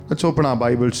Let's open our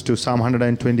Bibles to Psalm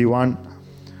 121,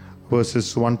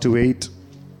 verses 1 to 8.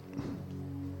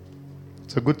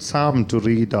 It's a good psalm to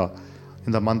read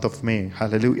in the month of May.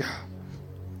 Hallelujah.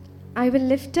 I will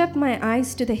lift up my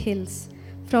eyes to the hills,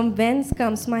 from whence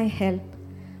comes my help.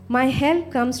 My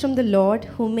help comes from the Lord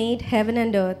who made heaven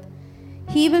and earth.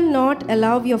 He will not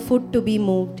allow your foot to be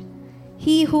moved.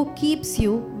 He who keeps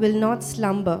you will not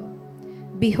slumber.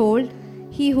 Behold,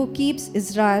 he who keeps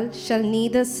Israel shall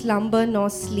neither slumber nor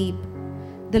sleep.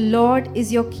 The Lord is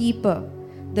your keeper.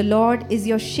 The Lord is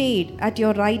your shade at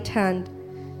your right hand.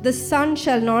 The sun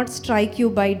shall not strike you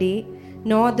by day,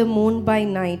 nor the moon by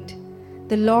night.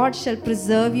 The Lord shall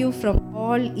preserve you from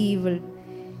all evil.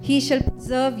 He shall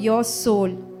preserve your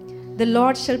soul. The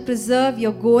Lord shall preserve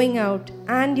your going out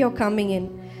and your coming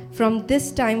in, from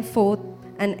this time forth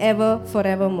and ever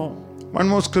forevermore. One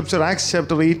more scripture, Acts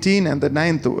chapter 18 and the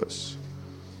 9th verse.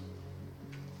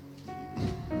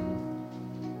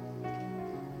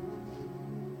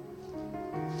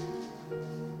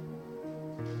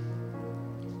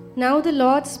 Now the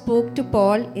Lord spoke to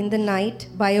Paul in the night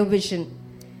by a vision.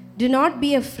 Do not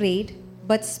be afraid,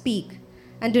 but speak,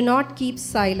 and do not keep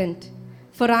silent.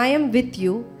 For I am with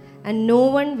you, and no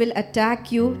one will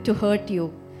attack you to hurt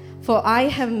you. For I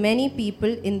have many people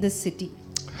in this city.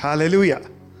 Hallelujah.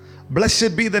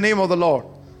 Blessed be the name of the Lord.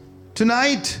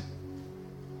 Tonight,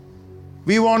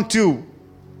 we want to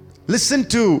listen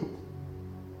to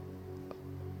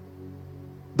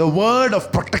the word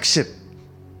of protection.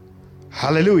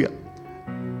 Hallelujah.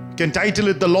 You can title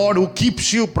it The Lord who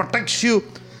keeps you, protects you,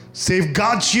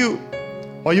 safeguards you.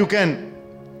 Or you can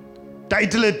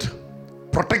title it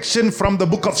Protection from the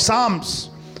book of Psalms.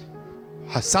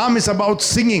 A psalm is about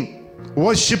singing,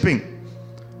 worshiping.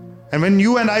 And when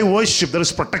you and I worship, there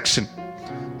is protection.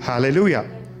 Hallelujah.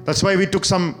 That's why we took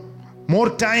some more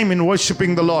time in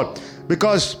worshiping the Lord.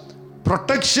 Because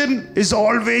protection is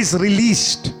always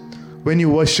released when you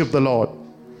worship the Lord.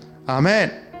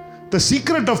 Amen. The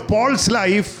secret of Paul's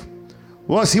life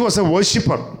was he was a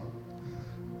worshipper.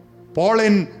 Paul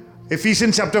in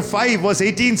Ephesians chapter 5 verse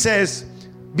 18 says,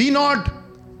 be not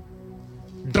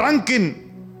drunk in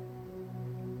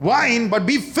wine, but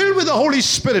be filled with the Holy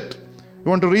Spirit. You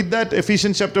want to read that?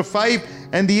 Ephesians chapter 5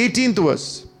 and the 18th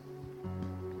verse.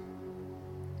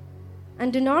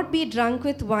 And do not be drunk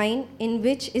with wine, in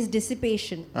which is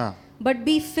dissipation, but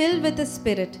be filled with the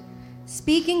Spirit,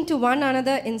 speaking to one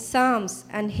another in psalms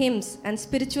and hymns and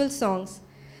spiritual songs,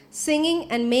 singing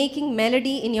and making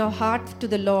melody in your heart to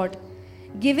the Lord,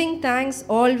 giving thanks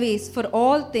always for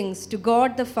all things to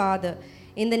God the Father,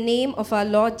 in the name of our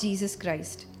Lord Jesus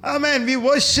Christ. Amen. We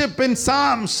worship in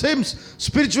psalms, hymns,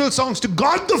 spiritual songs to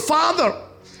God the Father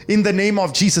in the name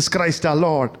of Jesus Christ our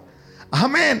Lord.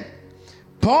 Amen.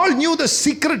 Paul knew the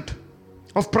secret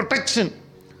of protection.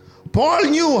 Paul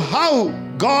knew how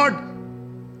God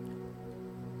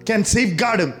can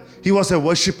safeguard him. He was a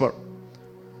worshipper.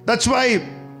 That's why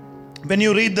when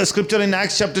you read the scripture in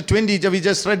Acts chapter 20, we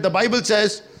just read, the Bible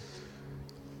says,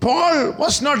 Paul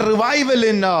was not revival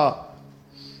in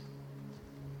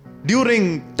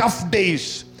during tough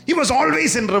days. He was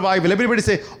always in revival. Everybody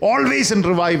say, always in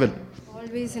revival.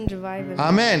 Always in revival.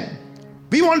 Amen.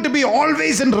 We want to be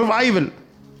always in revival.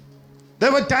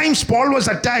 There were times Paul was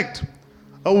attacked.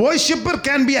 A worshipper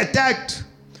can be attacked.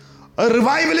 A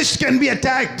revivalist can be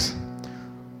attacked.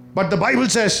 But the Bible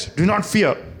says, do not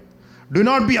fear. Do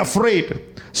not be afraid.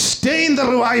 Stay in the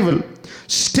revival.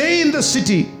 Stay in the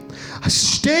city.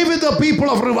 Stay with the people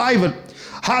of revival.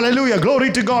 Hallelujah.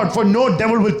 Glory to God. For no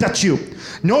devil will touch you.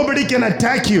 Nobody can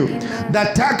attack you. Amen.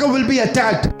 The attacker will be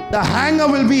attacked. The hanger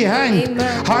will be hanged.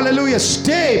 Amen. Hallelujah.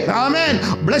 Stay.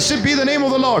 Amen. Blessed be the name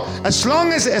of the Lord. As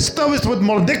long as Esther was with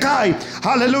Mordecai,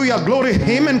 hallelujah, glory,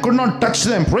 Haman could not touch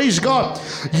them. Praise God.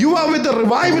 You are with the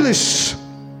revivalists.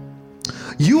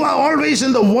 You are always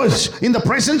in the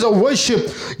presence of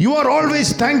worship. You are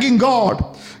always thanking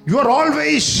God. You are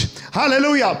always,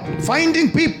 hallelujah,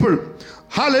 finding people,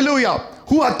 hallelujah,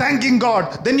 who are thanking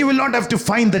God. Then you will not have to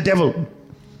find the devil.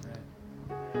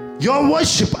 Your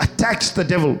worship attacks the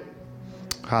devil.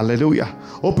 Hallelujah.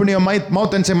 Open your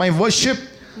mouth and say, my worship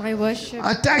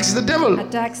attacks the devil.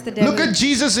 Look at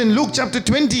Jesus in Luke chapter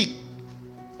 20.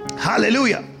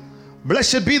 Hallelujah.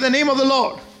 Blessed be the name of the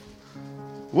Lord.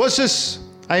 Verses,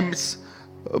 I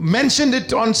mentioned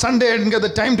it on Sunday. I didn't get the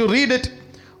time to read it.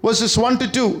 Verses 1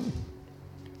 to 2.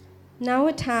 Now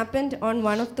it happened on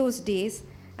one of those days,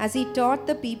 as he taught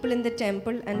the people in the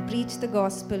temple and preached the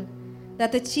gospel,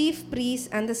 that the chief priests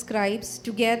and the scribes,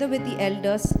 together with the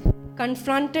elders,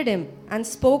 confronted him and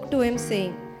spoke to him,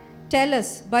 saying, Tell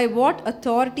us, by what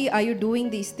authority are you doing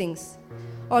these things?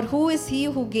 Or who is he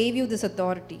who gave you this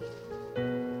authority?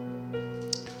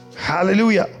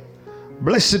 Hallelujah.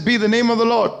 Blessed be the name of the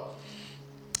Lord.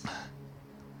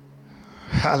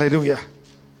 Hallelujah.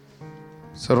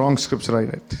 It's a wrong scripture I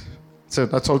read. So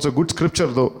that's also good scripture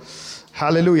though.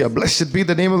 Hallelujah. Blessed be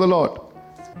the name of the Lord.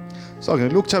 So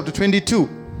Luke chapter 22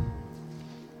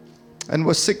 and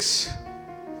verse 6.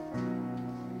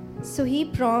 So he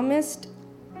promised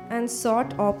and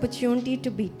sought opportunity to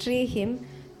betray him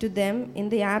to them in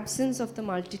the absence of the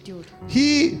multitude.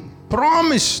 He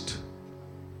promised.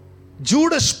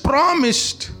 Judas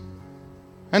promised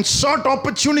and sought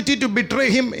opportunity to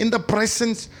betray him in the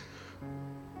presence,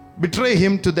 betray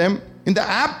him to them in the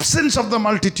absence of the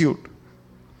multitude.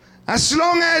 As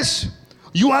long as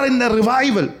you are in the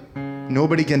revival,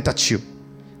 nobody can touch you.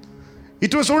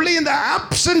 It was only in the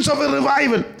absence of a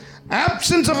revival,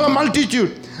 absence of a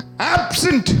multitude,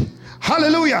 absent,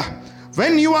 hallelujah,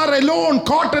 when you are alone,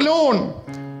 caught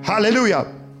alone, hallelujah,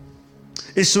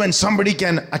 is when somebody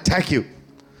can attack you.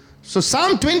 So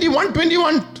Psalm 21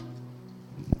 tells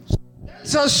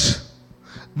us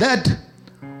that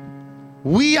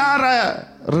we are a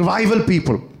revival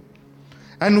people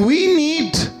and we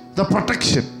need the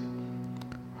protection.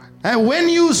 And when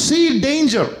you see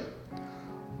danger,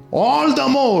 all the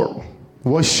more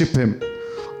worship him,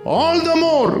 all the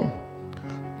more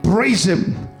praise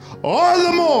him, all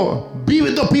the more be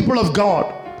with the people of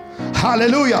God.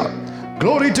 Hallelujah.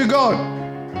 Glory to God.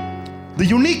 The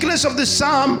uniqueness of this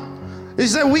psalm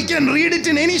is that we can read it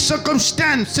in any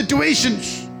circumstance,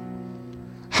 situations.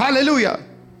 Hallelujah.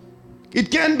 It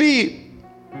can be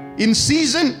in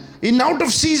season, in out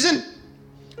of season.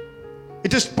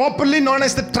 It is popularly known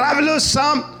as the traveler's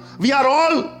psalm. We are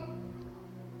all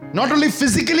not only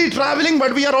physically traveling,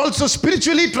 but we are also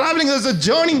spiritually traveling. There's a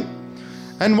journey.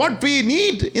 And what we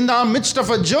need in the midst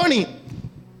of a journey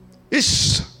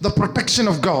is the protection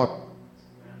of God.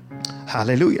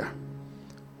 Hallelujah.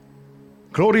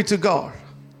 Glory to God.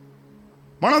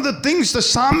 One of the things the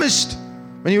psalmist,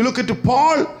 when you look at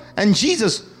Paul and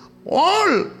Jesus,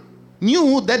 all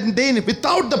knew that they,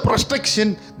 without the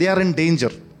protection, they are in danger.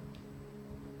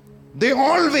 They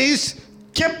always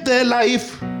kept their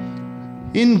life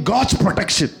in God's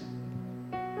protection.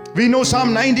 We know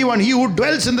Psalm 91, he who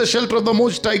dwells in the shelter of the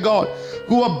Most High God,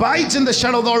 who abides in the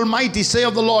shadow of the Almighty, say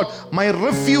of the Lord, my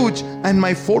refuge and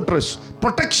my fortress.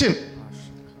 Protection.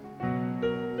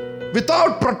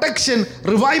 Without protection,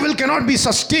 revival cannot be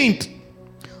sustained.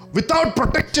 Without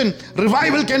protection,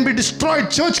 revival can be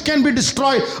destroyed. Church can be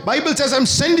destroyed. Bible says, I'm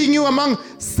sending you among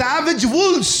savage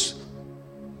wolves.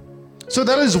 So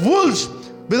there is wolves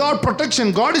without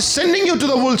protection. God is sending you to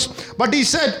the wolves. But he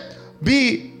said,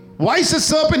 be wise as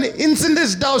serpent, innocent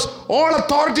as doves. All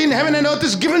authority in heaven and earth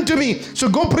is given to me. So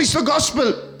go preach the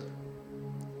gospel.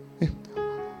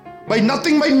 By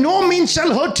nothing, by no means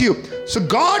shall hurt you. So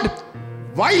God,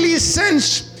 while he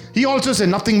sends, he also said,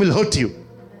 nothing will hurt you.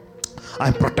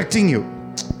 I'm protecting you.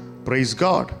 Praise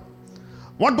God.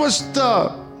 What was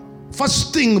the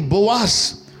first thing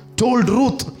Boaz told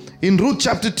Ruth in Ruth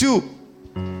chapter 2?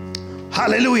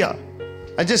 Hallelujah.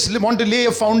 I just want to lay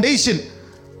a foundation.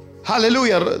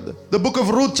 Hallelujah. The book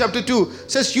of Ruth chapter 2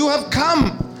 says, you have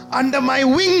come under my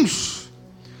wings.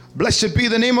 Blessed be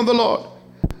the name of the Lord.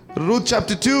 Ruth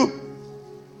chapter 2.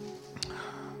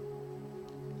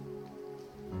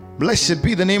 Blessed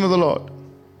be the name of the Lord.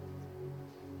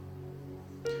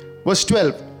 Verse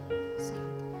 12.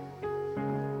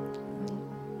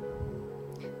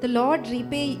 The Lord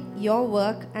repay your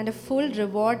work, and a full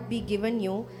reward be given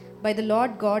you by the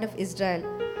Lord God of Israel,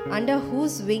 under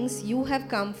whose wings you have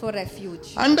come for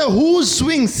refuge. Under whose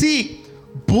wings? See,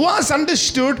 Boaz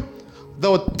understood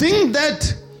the thing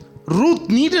that Ruth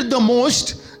needed the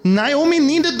most, Naomi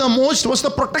needed the most, was the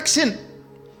protection.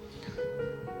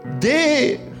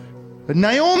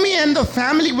 Naomi and the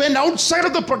family went outside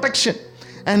of the protection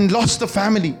and lost the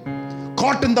family,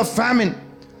 caught in the famine,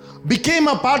 became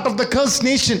a part of the cursed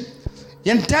nation,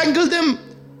 entangled them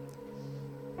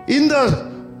in the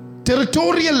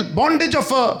territorial bondage of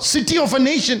a city, of a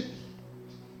nation,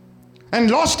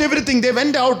 and lost everything. They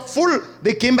went out full,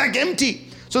 they came back empty.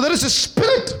 So there is a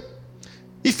spirit,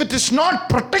 if it is not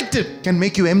protected, can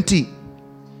make you empty.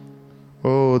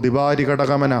 Oh, Divari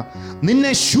Katakamana.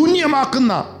 Ninne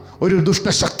Shunyamakuna. ഒരു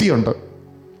ദുഷ്ടശക്തിയുണ്ട്.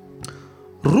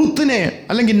 റൂത്തിനെ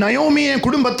അല്ലെങ്കിൽ നയോമിയെ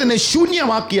കുടുംബത്തിനെ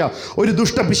ശൂന്യമാക്കിയ ഒരു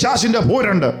ദുഷ്ടപിശാചിന്റെ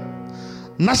പോരുണ്ട്.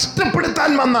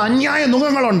 നഷ്ടപ്പെടുത്താൻ വന്ന അന്യായ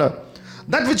നുഖങ്ങളുണ്ട്.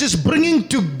 That which is bringing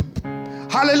to,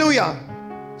 hallelujah,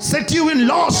 set you in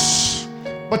loss.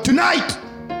 But tonight,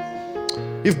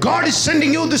 if God is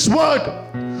sending you this word,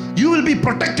 you will be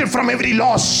protected from every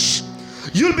loss.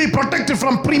 You will be protected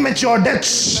from premature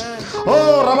deaths.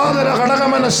 Oh, Rabadara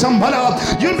Gadagamana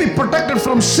Sambhala. You'll be protected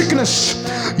from sickness.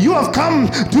 You have come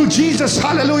to Jesus.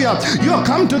 Hallelujah. You have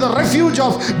come to the refuge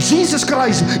of Jesus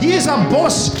Christ. He is our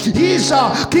boss. He is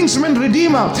our kinsman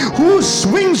redeemer. Whose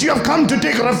wings you have come to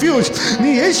take refuge.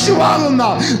 നീ യേശുവാകുന്ന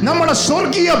നമ്മുടെ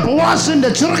സ്വർഗീയ ബോവാസിന്റെ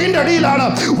ചിറകിന്റെ അടിയിലാണ്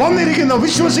വന്നിരിക്കുന്ന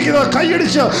വിശ്വസിക്കുന്ന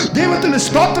കൈയടിച്ച് ദൈവത്തിന്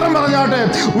സ്തോത്രം പറഞ്ഞാട്ടെ.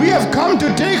 We have come to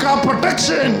take our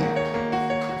protection.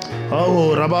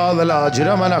 Oh, Rabadala,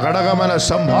 Jiramana, Kadagamana,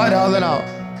 Sambharadana.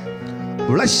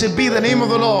 Blessed be the name of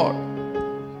the Lord.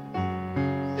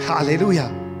 Hallelujah.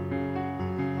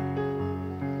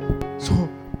 So,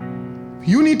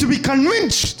 you need to be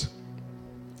convinced.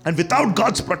 And without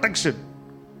God's protection,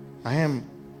 I am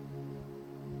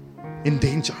in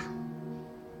danger.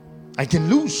 I can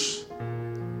lose.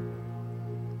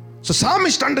 So,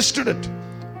 psalmist understood it.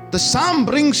 The psalm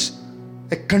brings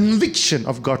a conviction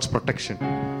of God's protection.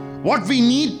 What we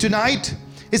need tonight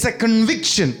is a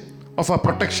conviction of our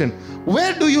protection.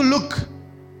 Where do you look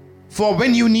for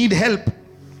when you need help?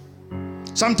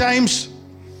 Sometimes,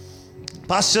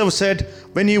 Pastor said,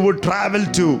 when he would travel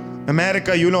to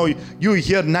America, you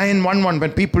hear 911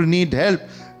 when people need help.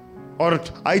 Or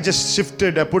I just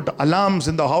shifted, I put alarms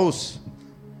in the house.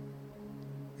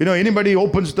 Anybody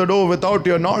opens the door without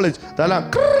your knowledge, the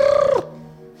alarm.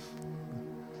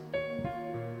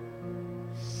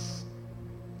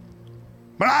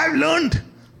 But I've learned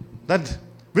that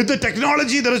with the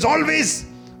technology, there is always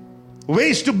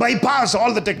ways to bypass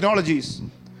all the technologies.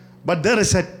 But there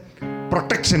is a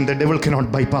protection the devil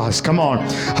cannot bypass. Come on.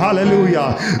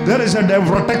 Hallelujah. There is a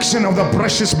protection of the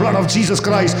precious blood of Jesus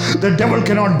Christ the devil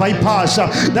cannot bypass.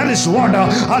 That is what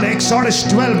Exodus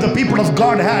 12 the people of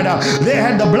God had. They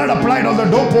had the blood applied on the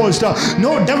doorpost.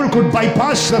 No devil could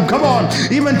bypass them. Come on.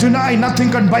 Even tonight,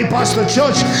 nothing can bypass the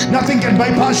church. Nothing can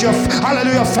bypass your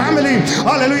family.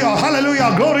 Hallelujah.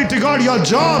 Hallelujah. Glory to God. Your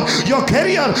job, your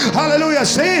career. Hallelujah.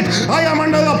 Say it. I am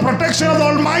under the protection of the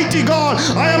Almighty God.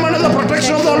 I am under the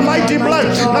protection of the Almighty blood.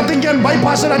 Nothing can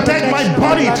bypass and attack my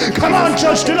body. Come on,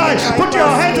 church, tonight. Put your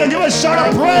hands and give a shout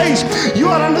of praise. You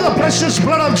are under the precious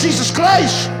blood of Jesus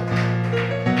Christ.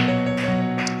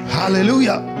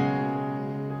 Hallelujah.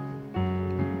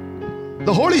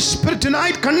 The Holy Spirit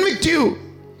tonight convict you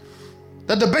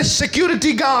that the best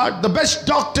security guard, the best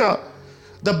doctor,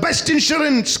 the best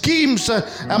insurance schemes,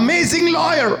 amazing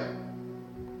lawyer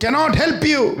cannot help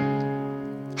you.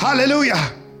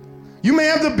 Hallelujah. You may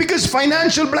have the biggest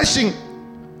financial blessing,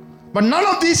 but none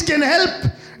of these can help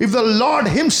if the Lord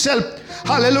himself,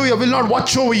 hallelujah, will not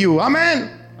watch over you.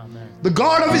 Amen. Amen. The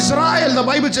God of Israel, the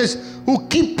Bible says, who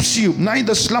keeps you,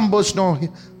 neither slumbers nor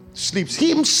sleeps. He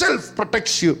himself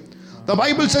protects you. The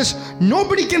Bible says,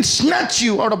 nobody can snatch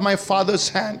you out of my Father's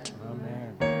hand.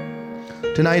 Amen.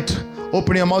 Tonight,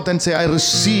 open your mouth and say, I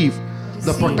receive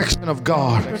the protection of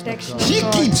God. He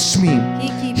keeps me.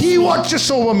 He watches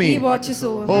over me.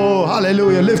 Oh,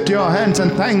 hallelujah. Lift your hands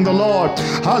and thank the Lord.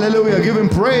 Hallelujah. Give him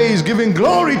praise. Give him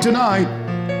glory tonight.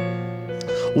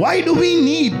 Why do we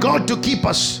need God to keep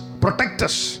us, protect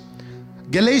us?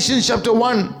 Galatians chapter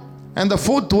 1 and the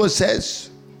 4th verse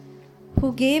says,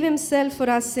 who gave himself for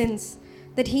our sins,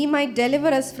 that he might deliver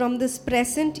us from this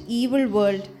present evil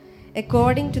world,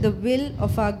 according to the will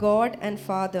of our God and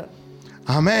Father.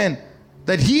 Amen.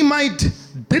 That he might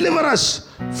deliver us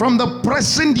from the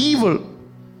present evil,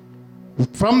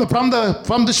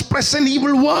 from this present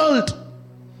evil world.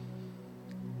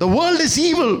 The world is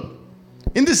evil.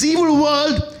 In this evil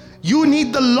world, you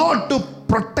need the Lord to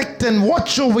protect and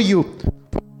watch over you.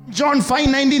 John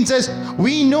 5:19 says,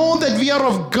 we know that we are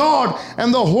of God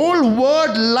and the whole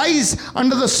world lies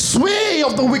under the sway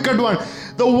of the wicked one.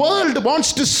 The world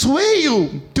wants to sway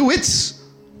you to its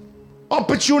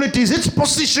opportunities, its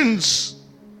positions,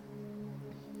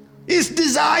 its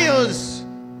desires,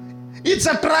 its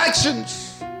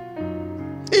attractions,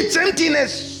 its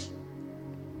emptiness.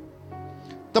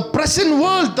 The present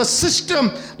world, the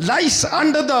system lies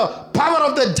under the power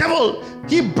of the devil.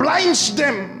 He blinds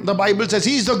them. The Bible says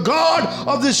he is the God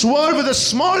of this world with a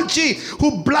small g,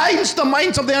 who blinds the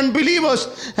minds of the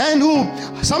unbelievers and who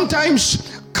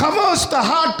sometimes covers the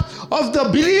heart of the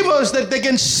believers that they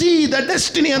can see their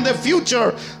destiny and their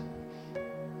future.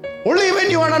 Only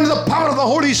when you are under the power of the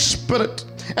Holy Spirit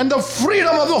and the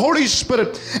freedom of the Holy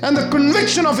Spirit and the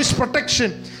conviction of his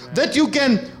protection, that you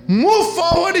can move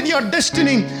forward in your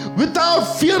destiny without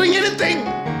fearing anything.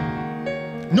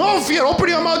 No fear. Open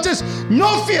your mouth. Just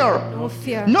no fear. No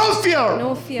fear. No fear.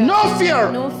 No fear. No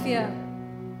fear. No fear.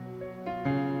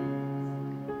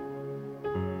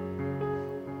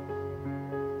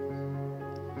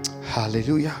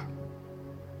 Hallelujah.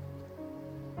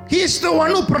 He is the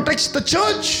one who protects the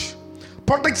church,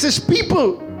 protects his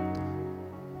people.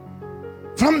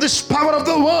 from this power of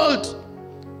the world.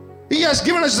 He has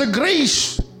given us the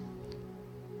grace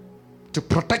to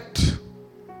protect.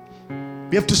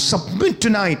 We have to submit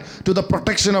tonight to the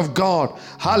protection of God.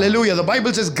 Hallelujah. The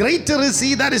Bible says, greater is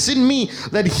He that is in me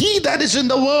than he that is in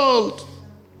the world.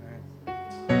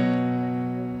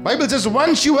 Bible says,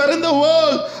 once you were in the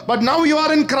world, but now you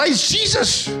are in Christ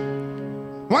Jesus.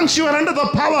 Once you are under the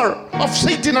power of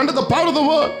Satan, under the power of the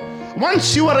world,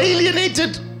 once you are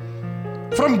alienated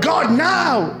from God,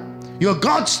 now you are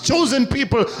God's chosen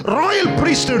people, royal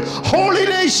priesthood, holy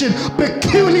nation,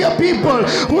 peculiar people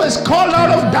who has called out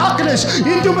of darkness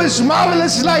into His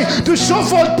marvelous light to show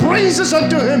forth praises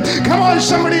unto Him. Come on,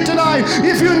 somebody tonight,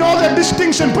 if you know that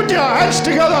distinction, put your hands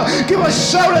together, give a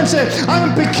shout and say, I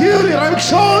am peculiar, I am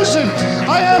chosen,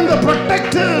 I am the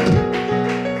protected.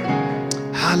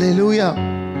 Hallelujah.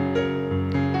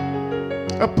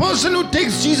 A person who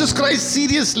takes Jesus Christ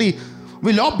seriously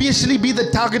will obviously be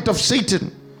the target of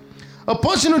Satan. A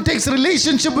person who takes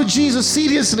relationship with Jesus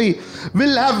seriously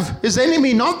will have his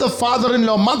enemy, not the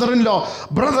father-in-law, mother-in-law,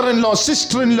 brother-in-law,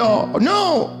 sister-in-law.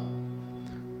 No.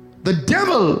 The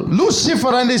devil,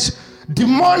 Lucifer and his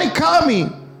demonic army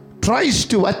tries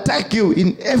to attack you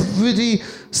in every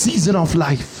season of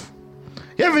life,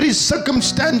 every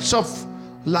circumstance of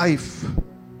life.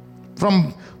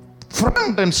 From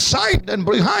front and side and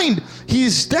behind, he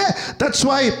is there. That's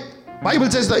why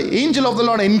Bible says the angel of the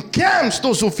Lord encamps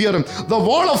those who fear Him. The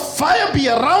wall of fire be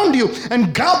around you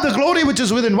and guard the glory which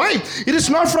is within. Why? It is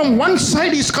not from one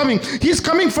side He's coming. He's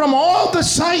coming from all the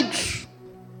sides.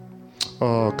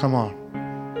 Oh, come on.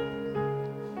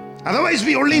 Otherwise,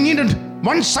 we only needed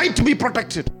one side to be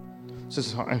protected.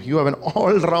 Says, you have an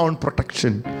all-round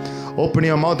protection. Open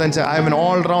your mouth and say, I have an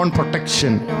all-round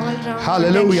protection.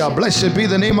 Hallelujah. Protection. Blessed be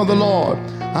the name of the Lord.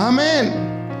 Amen.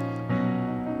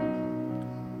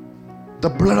 The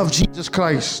blood of Jesus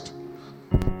Christ,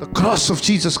 the cross of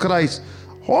Jesus Christ,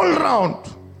 all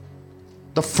round.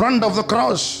 The front of the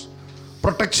cross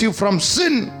protects you from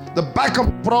sin. The back of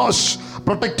the cross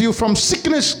protects you from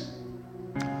sickness.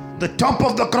 The top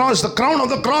of the cross, the crown of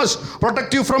the cross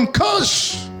protects you from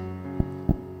curse.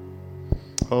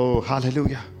 Oh,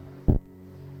 hallelujah.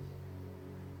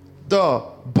 The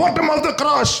bottom of the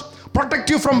cross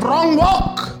protects you from wrong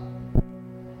walk.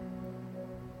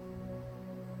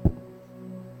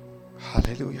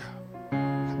 Hallelujah.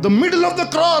 The middle of the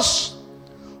cross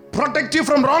protect you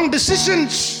from wrong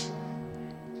decisions.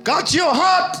 Guard your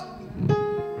heart.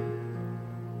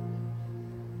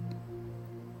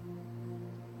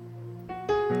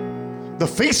 The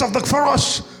face of the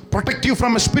cross protect you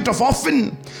from a spit of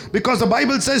offense, because the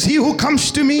Bible says, he who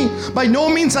comes to me, by no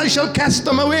means I shall cast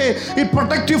them away. It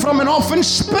protect you from an offense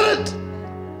spirit.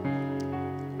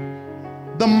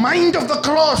 The mind of the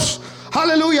cross,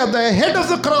 hallelujah, the head of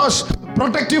the cross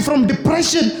protect you from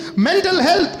depression, mental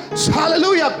health,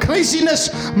 hallelujah,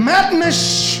 craziness,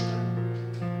 madness,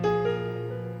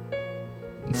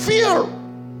 fear.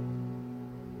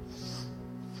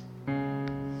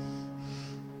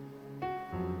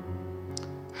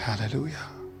 Hallelujah.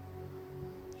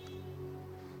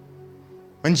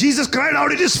 When Jesus cried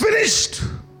out, it is finished,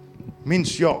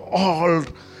 means you're all,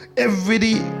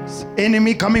 every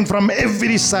enemy coming from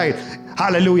every side.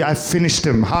 Hallelujah, I finished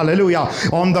him. Hallelujah.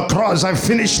 On the cross, I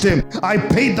finished him. I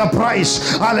paid the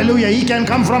price. Hallelujah. He can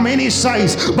come from any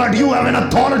size, but you have an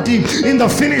authority in the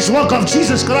finished work of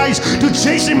Jesus Christ to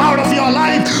chase him out of your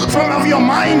life, from your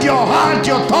mind, your heart,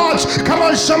 your thoughts. Come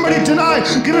on, somebody tonight,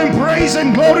 give him praise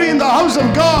and glory in the house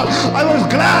of God. I was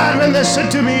glad when they said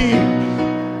to me,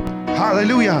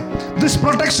 hallelujah, this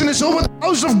protection is over the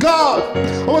house of God,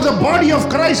 over the body of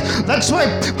Christ. That's why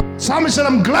Psalmist said,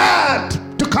 I'm glad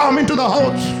to come into the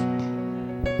house.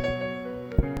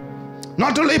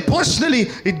 Not only personally,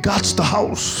 it guards the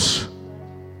house.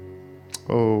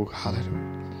 Oh,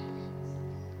 hallelujah.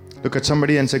 Look at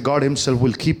somebody and say, God himself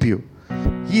will keep you.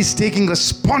 He is taking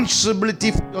responsibility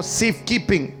for your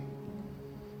safekeeping.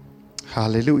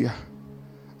 Hallelujah.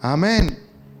 Amen.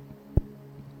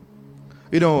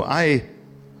 You know, I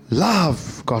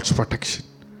love God's protection.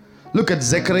 Look at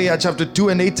Zechariah chapter 2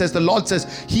 and 8 says, the Lord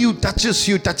says, he who touches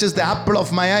you touches the apple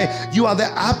of my eye. You are the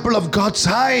apple of God's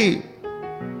eye.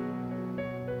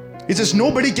 It says,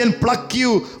 nobody can pluck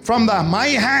you from my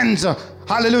hands.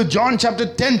 Hallelujah. John chapter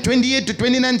 10, 28 to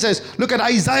 29 says, look at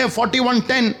Isaiah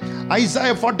 41:10.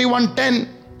 Isaiah 41:10.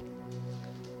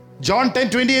 John 10,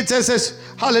 28 says,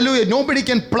 hallelujah, nobody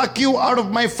can pluck you out of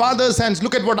my Father's hands.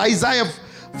 Look at what Isaiah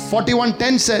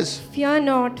 41:10 says. Fear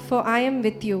not, for I am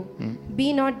with you.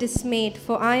 Be not dismayed,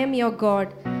 for I am your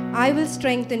God. I will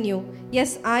strengthen you.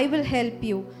 Yes, I will help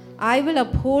you. I will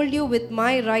uphold you with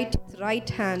my righteous right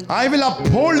hand. I will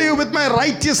uphold you with my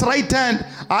righteous right hand.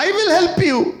 I will help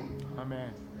you.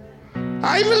 Amen.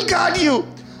 I will guard you.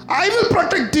 I will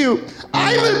protect you.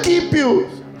 I will keep you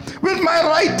with my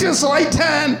righteous right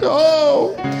hand.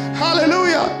 Oh,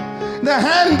 hallelujah. The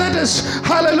hand that is,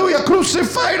 hallelujah,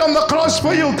 crucified on the cross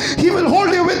for you. He will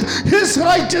hold you with his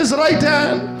righteous right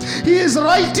hand. He is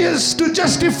righteous to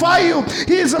justify you.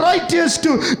 He is righteous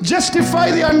to justify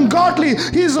the ungodly.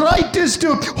 He is righteous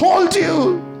to hold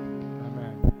you.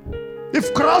 Amen.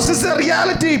 If cross is a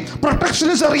reality, protection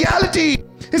is a reality.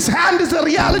 His hand is a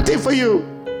reality for you.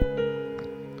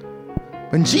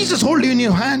 When Jesus holds you in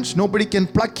your hands, nobody can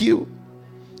pluck you.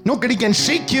 Nobody can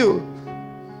shake you.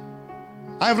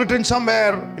 I have written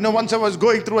somewhere, once I was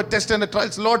going through a test and a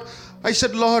trials, I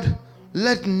said, Lord,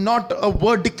 let not a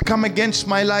verdict come against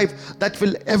my life that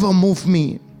will ever move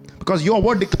me. Because your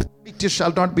word declares, it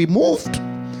shall not be moved.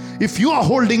 If you are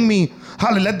holding me,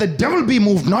 let the devil be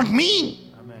moved, not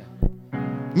me. Amen.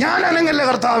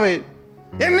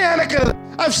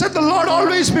 I've said the Lord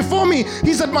always before me.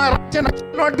 He's at my right hand, I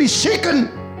shall not be shaken.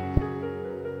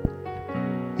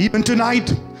 Even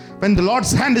tonight, when the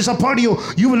Lord's hand is upon you,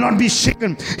 you will not be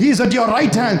shaken. He is at your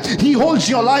right hand. He holds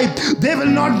your life. There will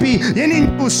not be any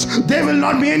news. There will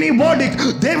not be any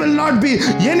verdict. There will not be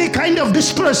any kind of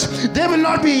distress. There will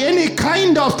not be any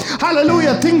kind of,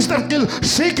 hallelujah, things that will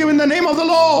shake you in the name of the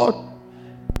Lord.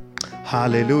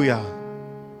 Hallelujah.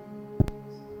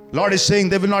 Lord is saying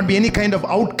there will not be any kind of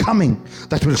outcoming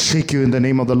that will shake you in the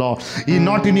name of the Lord.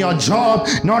 Not in your job,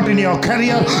 not in your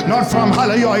career, not from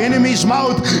your enemy's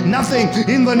mouth, nothing.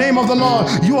 In the name of the Lord,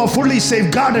 you are fully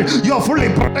safeguarded. You are fully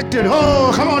protected.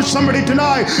 Oh, come on somebody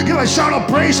tonight. Give a shout of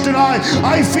praise tonight.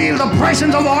 I feel the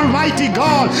presence of the Almighty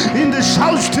God in this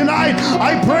house tonight.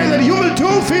 I pray that you will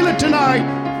too feel it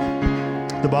tonight.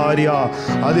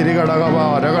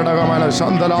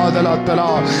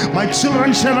 My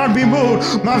children shall not be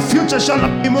moved. My future shall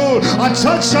not be moved. Our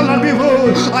church shall not be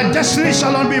moved. Our destiny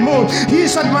shall not be moved. He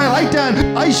is at my right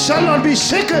hand. I shall not be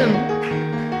shaken.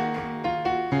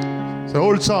 It's an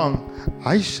old song.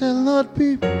 I shall not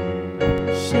be.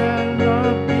 I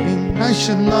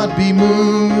shall not be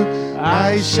moved.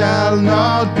 I shall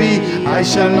not be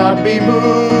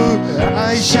moved. I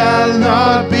shall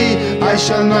not be. I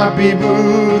shall not be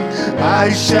moved.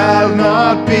 I shall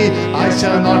not be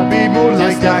moved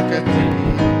like a tree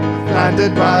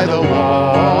planted by the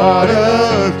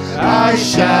waters. I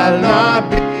shall not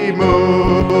be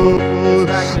moved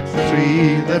like a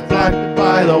tree that planted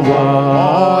by the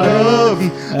waters.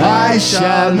 I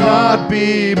shall not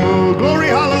be moved. Glory,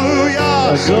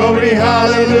 hallelujah. Glory,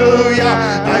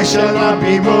 hallelujah. I shall not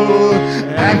be moved.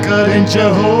 Anchored in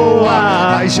Jehovah,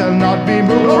 I shall not be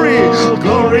moved. Glory,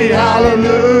 glory,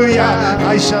 hallelujah.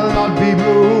 I shall not be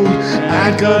moved.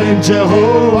 Anchored in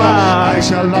Jehovah, I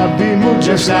shall not be moved.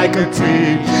 Just like a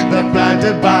tree that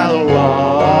planted by the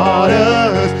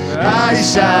waters, I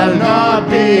shall not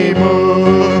be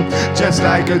moved. Just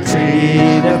like a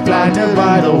tree that planted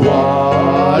by the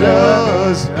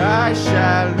waters, I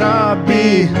shall not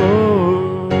be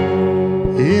moved.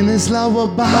 In His love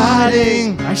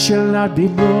abiding, I shall not be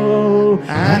moved.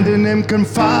 and in Him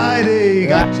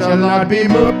confiding, I shall not be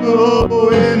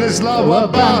moved. In His love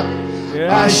abiding,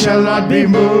 I shall not be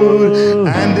moved,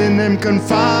 and in Him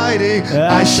confiding,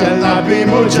 I shall not be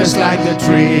moved. Just like the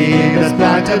tree that's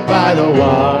planted by the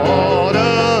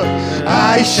water,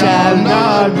 I shall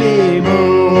not be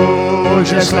moved.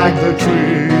 Just like the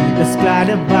tree That's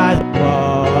planted by the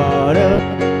water.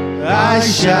 I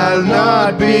shall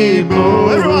not be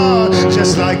moved. Everyone,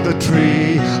 just like the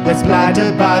tree that's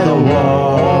planted by the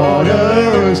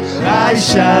waters, I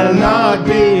shall not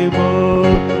be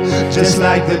moved. Just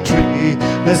like the tree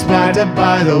that's planted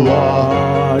by the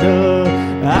water,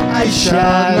 I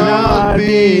shall not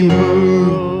be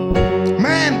moved.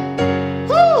 Man,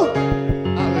 woo!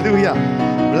 Hallelujah.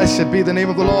 Blessed be the name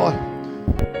of the Lord.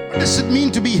 What does it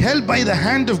mean to be held by the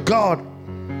hand of God?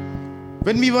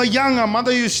 When we were young, our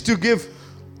mother used to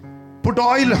put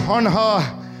oil on her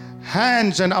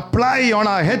hands and apply on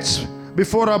our heads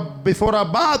before a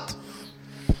bath.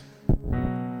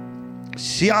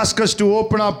 She asked us to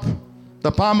open up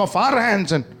the palm of our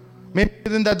hands, and maybe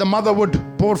then that the mother would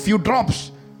pour a few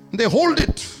drops. And they hold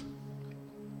it.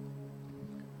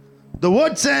 The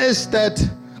word says that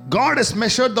God has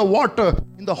measured the water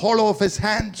in the hollow of His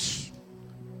hands.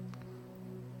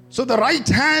 So the right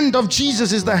hand of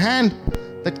Jesus is the hand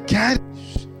that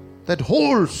carries, that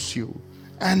holds you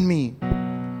and me.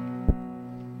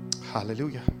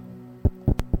 Hallelujah.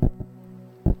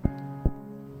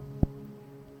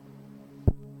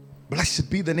 Blessed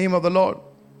be the name of the Lord.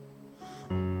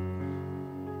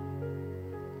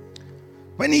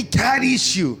 When When He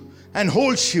carries you and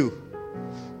holds you,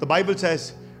 the Bible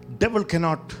says, devil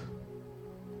cannot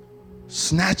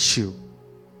snatch you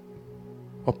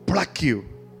or pluck you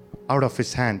out of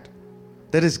His hand.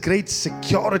 There is great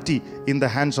security in the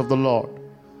hands of the Lord.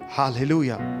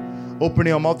 Hallelujah. Open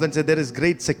your mouth and say, there is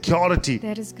great security.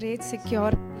 There is great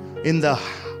security In the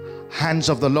hands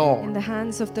of the Lord. in the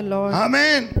hands of the Lord.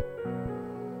 Amen.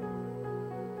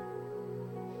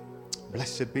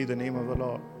 Blessed be the name of the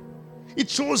Lord. It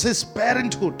shows His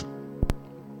parenthood.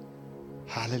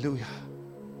 Hallelujah.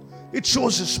 It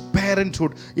shows His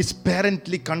parenthood, His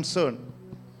parently concern.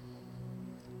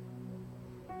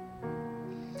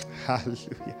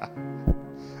 Hallelujah.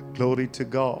 Glory to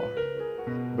God.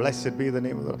 Blessed be the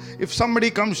name of the Lord. If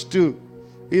somebody comes to,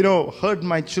 hurt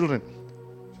my children,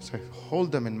 just say,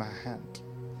 hold them in my hand.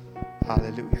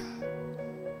 Hallelujah.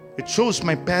 It shows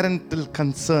my parental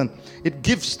concern. It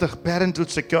gives the parental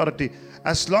security.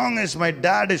 As long as my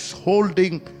dad is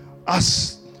holding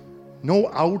us, no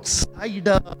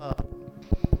outsider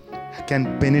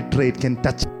can penetrate, can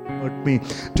touch, hurt me.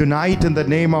 Tonight, in the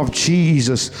name of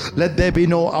Jesus, let there be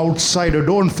no outsider.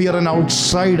 Don't fear an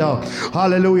outsider.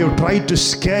 Hallelujah. Try to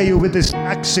scare you with his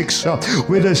tactics,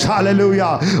 with his,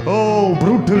 hallelujah,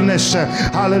 brutalness,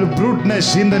 hallelujah,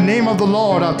 bruteness. In the name of the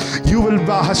Lord, you will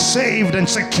be saved and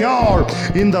secure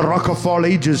in the rock of all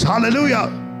ages.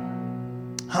 Hallelujah.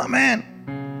 Amen.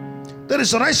 There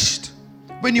is rest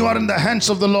when you are in the hands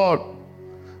of the Lord.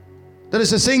 There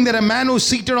is a saying that a man who is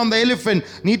seated on the elephant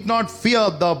need not fear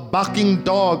the barking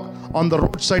dog on the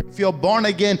roadside. If you are born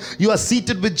again, you are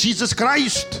seated with Jesus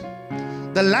Christ,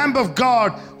 the Lamb of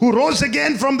God who rose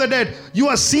again from the dead. You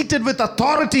are seated with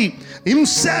authority,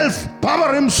 Himself,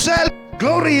 power Himself,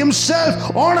 glory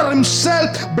Himself, honor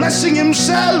Himself, blessing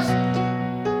Himself,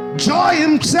 joy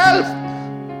Himself.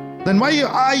 Then why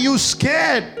are you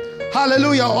scared?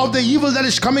 Hallelujah, of the evil that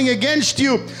is coming against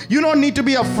you? You don't need to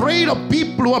be afraid of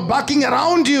people who are barking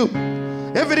around you.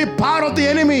 Every power of the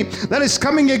enemy that is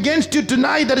coming against you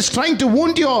tonight, that is trying to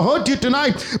wound you or hurt you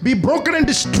tonight, be broken and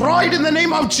destroyed in the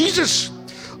name of Jesus.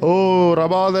 Oh,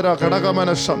 Rabadara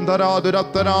Kadagamana Sandara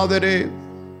Durattanadere.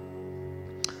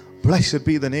 Blessed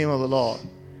be the name of the Lord.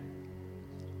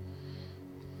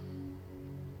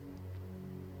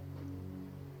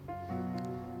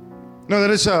 Now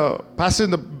there is a passage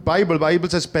in the Bible. Bible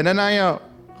says Peninnah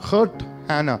hurt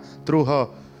Hannah through her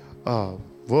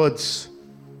words.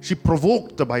 She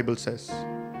provoked, the Bible says,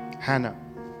 Hannah.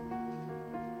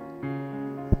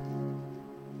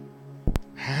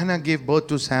 Hannah gave birth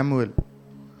to Samuel.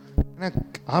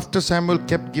 After Samuel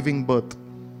kept giving birth,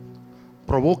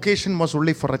 provocation was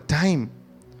only for a time.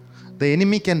 The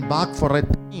enemy can bark for a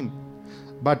time,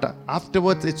 but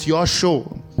afterwards it's your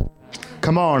show.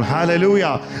 Come on,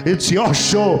 hallelujah. It's your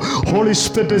show. Holy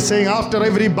Spirit is saying, after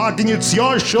every barking, it's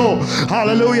your show.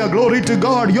 Hallelujah, glory to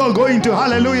God. You're going to,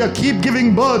 hallelujah, keep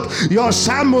giving birth. Your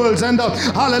Samuels and the,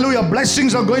 hallelujah,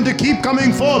 blessings are going to keep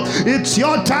coming forth. It's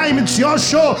your time, it's your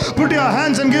show. Put your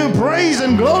hands and give praise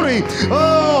and glory.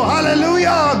 Oh,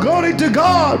 hallelujah, glory to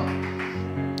God.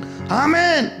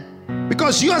 Amen.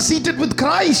 Because you are seated with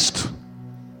Christ.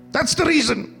 That's the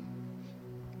reason.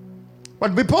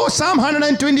 But before Psalm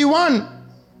 121,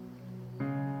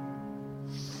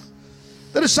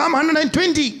 there is Psalm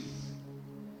 120.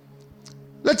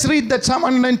 Let's read that Psalm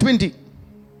 120.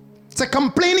 It's a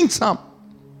complaining psalm.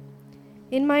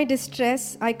 In my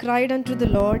distress I cried unto the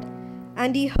Lord,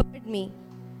 and He heard me.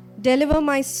 Deliver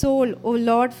my soul, O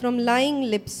Lord, from lying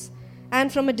lips,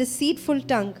 and from a deceitful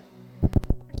tongue.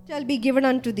 What shall be given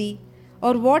unto Thee,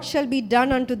 or what shall be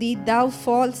done unto Thee, thou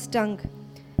false tongue?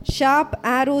 Sharp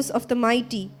arrows of the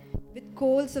mighty, with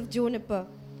coals of juniper.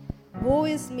 Woe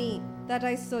is me, that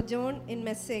I sojourn in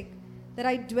Mesech, that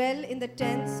I dwell in the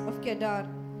tents of Kedar.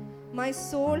 My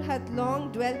soul hath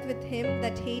long dwelt with him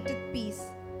that hateth peace.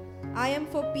 I am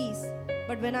for peace,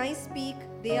 but when I speak,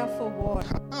 they are for war.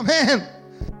 Amen.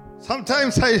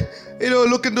 Sometimes I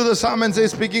look into the psalm and say,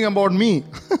 speaking about me.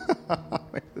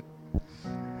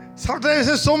 Sometimes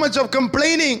there's so much of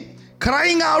complaining,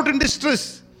 crying out in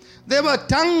distress. There were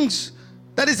tongues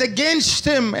that is against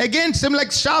him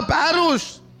like sharp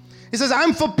arrows. He says,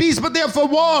 I'm for peace, but they are for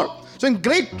war. So in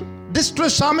great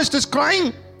distress, psalmist is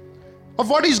crying of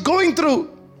what he's going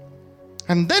through.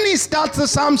 And then he starts the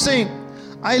psalm saying,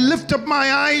 I lift up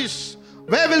my eyes.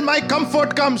 Where will my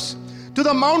comfort come? To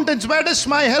the mountains. Where does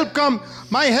my help come?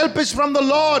 My help is from the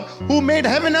Lord who made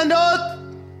heaven and earth.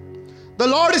 The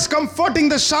Lord is comforting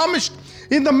the psalmist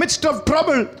in the midst of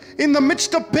trouble, in the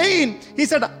midst of pain. He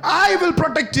said, I will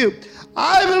protect you.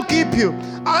 I will keep you.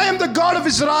 I am the God of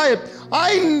Israel.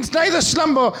 I neither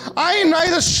slumber. I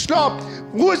neither stop.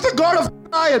 Who is the God of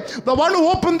the one who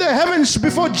opened the heavens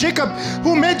before Jacob,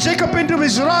 who made Jacob into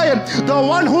Israel, the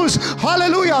one who's,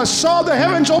 hallelujah, saw the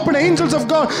heavens open, angels of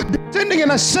God descending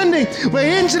and ascending, where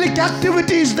angelic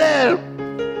activity is there.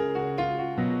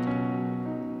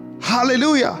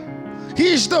 Hallelujah.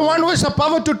 He is the one who has the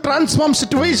power to transform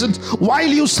situations while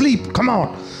you sleep. Come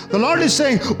on. The Lord is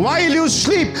saying, while you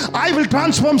sleep, I will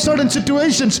transform certain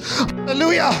situations.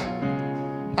 Hallelujah.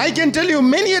 I can tell you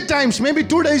many a times, maybe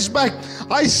 2 days back,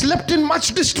 I slept in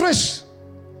much distress.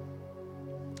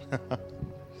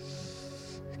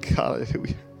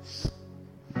 Hallelujah.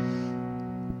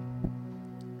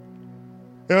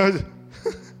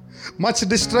 Much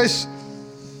distress.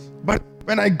 But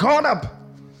when I got up,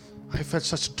 I felt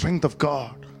such strength of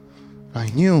God. I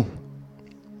knew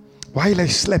while I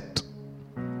slept,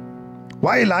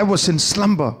 while I was in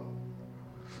slumber,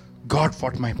 God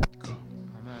fought my battle.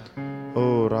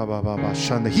 Oh, Rabba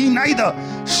Shanda. He neither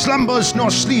slumbers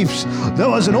nor sleeps. There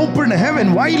was an open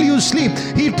heaven while you sleep.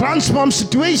 He transforms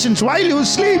situations while you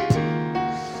sleep.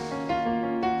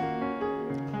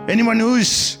 Anyone who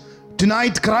is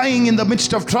tonight crying in the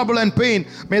midst of trouble and pain,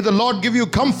 may the Lord give you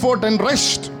comfort and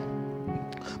rest.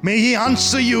 May He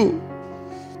answer you.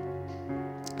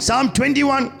 Psalm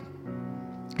 21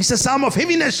 is a psalm of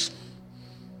heaviness.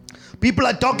 People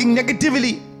are talking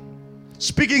negatively,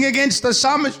 speaking against the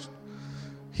psalmist.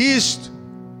 He is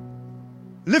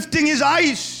lifting his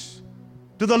eyes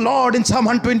to the Lord in Psalm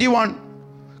 121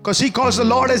 because he calls the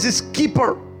Lord as his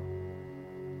keeper.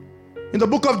 In the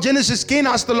book of Genesis, Cain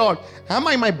asked the Lord, am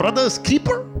I my brother's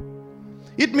keeper?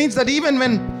 It means that even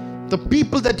when the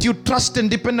people that you trust and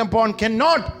depend upon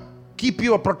cannot keep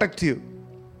you or protect you,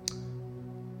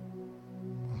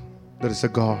 there is a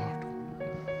God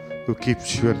who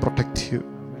keeps you and protects you.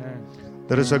 Amen.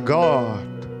 There is a God.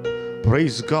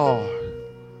 Praise God.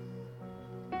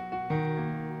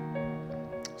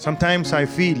 Sometimes I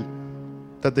feel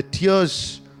that the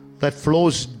tears that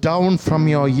flows down from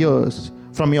your ears,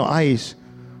 from your eyes,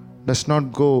 does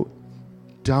not go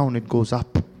down, it goes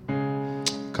up.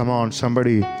 Come on,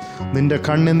 somebody. നിന്റെ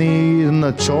കണ്ണുനീർന്ന്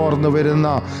ചോർന്ന് വരുന്ന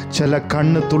ചില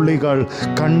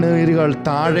കണ്ണുനീരുകൾ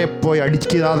താഴെ പോയി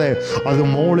അടിക്കാതെ അത്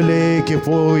മുകളിലേക്ക്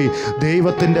പോയി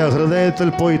ദൈവത്തിൻ്റെ ഹൃദയത്തിൽ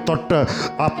പോയി തൊട്ട്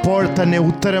അപ്പോൾ തന്നെ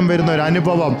ഉത്തരം വരുന്ന ഒരു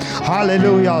അനുഭവം.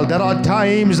 Hallelujah. There are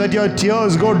times that your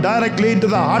tears go directly into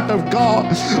the heart of God.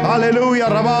 Hallelujah.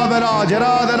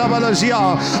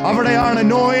 അവിടെയാണ്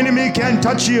no enemy can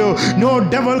touch you. No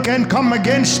devil can come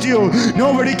against you.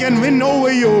 Nobody can win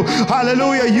over you.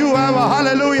 Hallelujah. You have a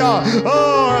hallelujah.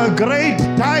 Oh, a great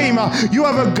time. You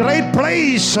have a great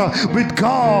place with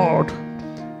God.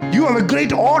 You have a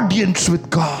great audience with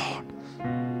God.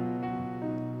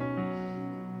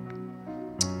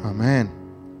 Amen.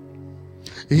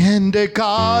 എന്റെ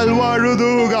കാൽ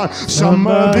വഴുതുക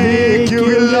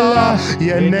സമ്മതിക്കുകയില്ല,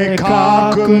 എന്നെ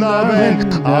കാക്കുന്നവൻ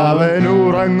അവൻ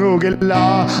ഉറങ്ങുകില്ല,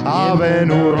 അവൻ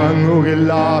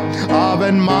ഉറങ്ങുകില്ല,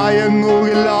 അവൻ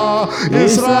മയങ്ങുകില്ല.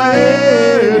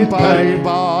 Israel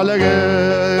പരിപാലകൻ,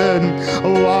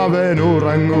 അവൻ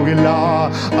ഉറങ്ങുകില്ല,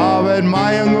 അവൻ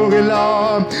മയങ്ങുകില്ല.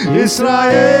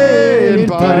 Israel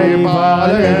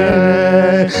പരിപാലകൻ.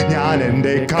 ഞാൻ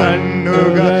എൻ്റെ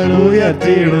കണ്ണുകൾ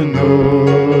ഉയർത്തിയിടുന്നു,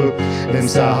 എൻ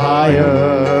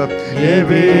സഹായം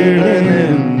എവിടെ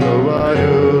നിന്നു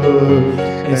വരൂ?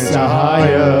 എൻ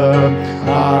സഹായം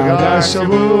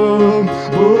ആകാശവും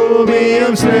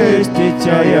ഭൂമിയും സൃഷ്ടിച്ച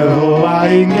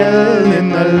യഹോവയിങ്കൽ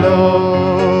നിന്നല്ലോ.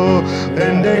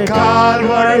 എന്റെ കാൽ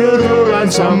വഴുതുവാൻ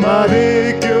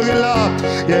സമ്മതിക്കുകയില്ല,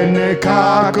 എന്നെ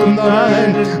കാക്കുന്നവൻ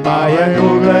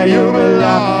മയങ്ങുകയുമില്ല.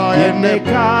 എന്നെ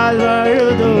കാൽ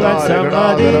വഴുതുവാൻ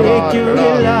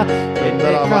സമ്മതിക്കുകയില്ല,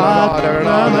 എന്നെ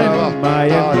കാക്കുന്നവൻ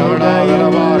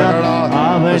മയങ്ങുകയുമില്ല.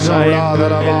 അവൻ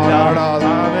മയങ്ങുകില്ല,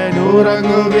 അവൻ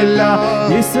ഉറങ്ങുകില്ല.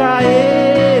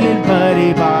 ഇസ്രായേലിൻ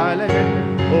പരിപാലകൻ,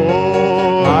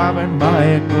 അവൻ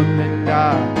മയങ്ങുന്നില്ല,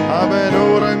 അവൻ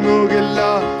ഉറങ്ങുകില്ല.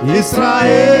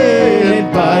 ഇസ്രായേലിൻ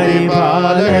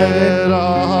പരിപാലകൻ,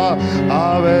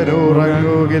 അവൻ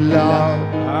ഉറങ്ങുകില്ല,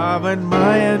 അവൻ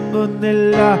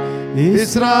മയങ്ങുന്നില്ല.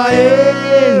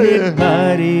 ഇസ്രായേലിൻ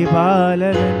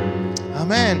പരിപാലകൻ.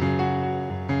 Amen.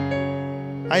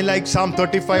 I like Psalm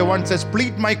 35:1 says,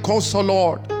 plead my cause, O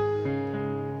Lord,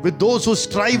 with those who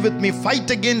strive with me. Fight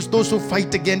against those who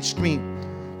fight against me.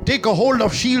 Take a hold of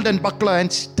shield and buckler and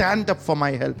stand up for my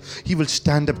help. He will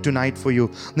stand up tonight for you.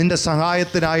 നിന്റെ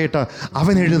സഹായത്തിനായിട്ട്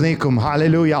അവൻ എഴുന്നേൽക്കും.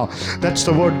 Hallelujah. That's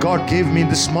the word God gave me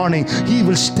this morning. He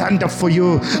will stand up for you.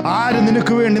 ആര്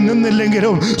നിനക്ക് വേണ്ടി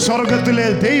നിന്നില്ലെങ്കിലും സ്വർഗ്ഗത്തിലെ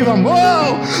ദൈവം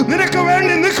നിനക്ക്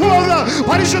വേണ്ടി നിൽക്കുമെന്ന്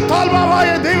പരിശുദ്ധാത്മാവായ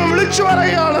ദൈവം വിളിച്ചു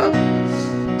പറയുകയാണ്.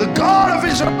 The God of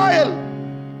Israel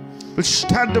will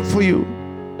stand up for you.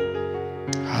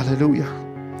 Hallelujah.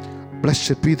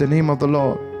 Blessed be the name of the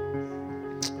Lord.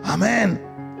 Amen.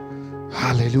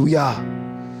 Hallelujah.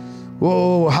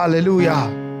 Oh, hallelujah.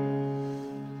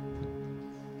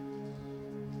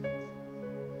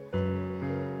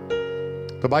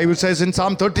 The Bible says in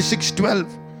Psalm 36:12,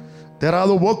 there are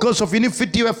the workers of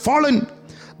iniquity who have fallen.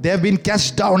 They have been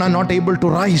cast down and not able to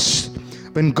rise.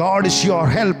 When God is your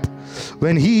help,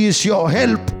 when He is your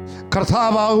help,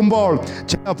 കർത്താവാകുമ്പോൾ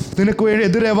നിനക്ക്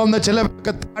എതിരെ വന്ന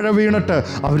ചിലവൊക്കെ താഴെ വീണിട്ട്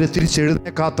അവരെ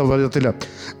തിരിച്ചെഴുന്നേക്കാത്ത വിധത്തിൽ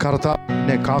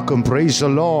കർത്താവിനെ കാക്കും. Praise the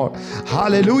Lord.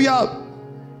 Hallelujah.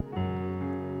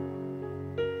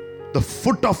 The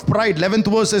foot of pride, 11th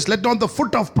verse says, let not the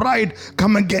foot of pride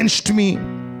come against me.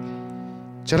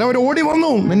 ചിലവർ ഓടി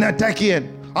വന്നു നിന്നെ അറ്റാക്ക് ചെയ്യാൻ,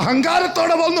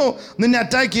 അഹങ്കാരത്തോടെ വന്നു നിന്നെ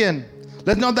അറ്റാക്ക് ചെയ്യാൻ.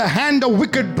 Let not the hand of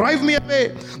wicked drive me away.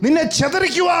 നിന്നെ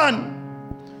ചെതറിക്കുവാൻ,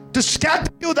 to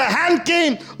scatter you, the hand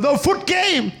came, the foot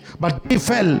came, but they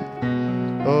fell.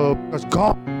 Oh, because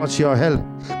God was your help.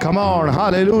 Come on,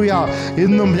 hallelujah.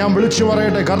 ഇന്നും ഞാൻ വിളിച്ചു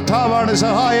പറയട്ടെ, കർത്താവാണ്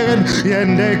സഹായകൻ.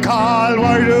 എന്റെ കാൽ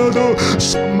വഴുതു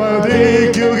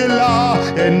സമ്മതിക്കുകയില്ല,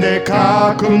 എന്റെ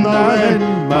കാക്കുന്നവൻ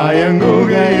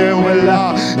മയങ്ങുകയുമില്ല.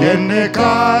 എന്റെ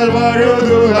കാൽ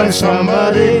വഴുതു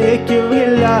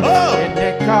സമ്മതിക്കുകയില്ല, എന്നെ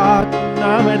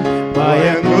കാക്കുന്നവൻ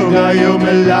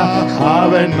മയങ്ങുകയുമില്ല.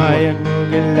 അവൻ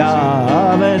മയങ്ങുകയില്ല,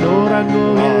 അവൻ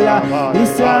ഉറങ്ങുകയില്ല.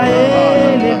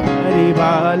 ഇസ്രായേലിൻ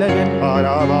പരിപാലകൻ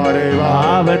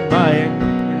അവൻ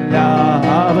മയങ്ങുന്നില്ല,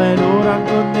 അവൻ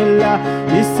ഉറങ്ങുന്നില്ല.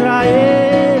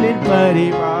 ഇസ്രായേലിൻ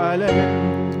പരിപാലകൻ.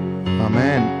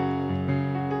 Amen.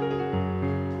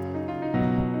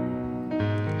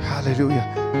 Hallelujah.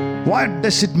 What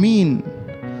does it mean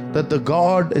that the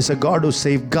God is a God who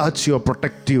safeguards you or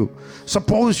protects you?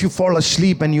 Suppose you fall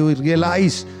asleep and you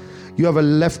realize you have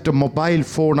left a mobile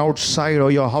phone outside or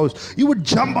your house. You would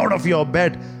jump out of your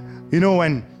bed,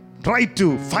 and try to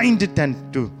find it and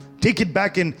to take it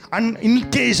back in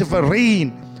case of a rain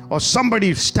or somebody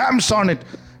stamps on it.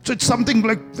 So it's something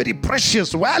like very precious,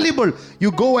 valuable. You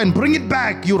go and bring it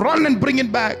back. You run and bring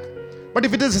it back. But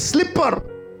if it is a slipper,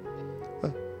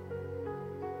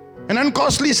 an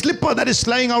uncostly slipper that is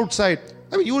lying outside,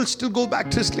 you will still go back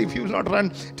to sleep. You will not run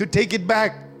to take it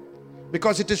back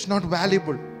because it is not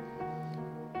valuable.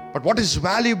 But what is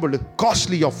valuable,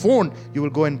 costly, your phone, you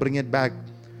will go and bring it back.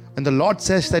 When the Lord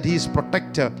says that He is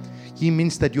protector, He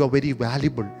means that you are very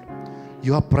valuable.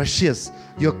 You are precious.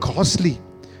 You are costly.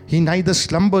 He neither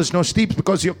slumbers nor sleeps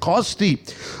because you're costly.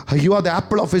 You are the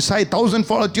apple of His eye. 1,000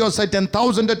 fall at your side,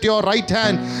 10,000 at your right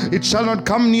hand. It shall not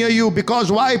come near you. Because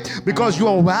why? Because you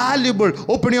are valuable.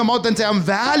 Open your mouth and say, I'm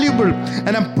valuable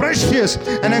and I'm precious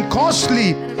and I'm costly.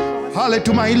 Hallelujah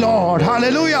to my Lord.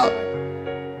 Hallelujah.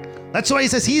 That's why He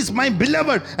says, He is my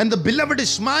beloved and the beloved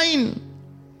is mine.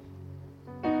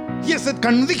 He has that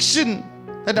conviction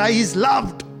that He is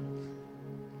loved.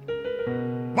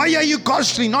 Why are you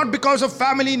costly? Not because of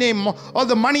family name or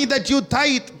the money that you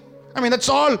tithe. That's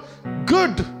all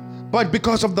good. But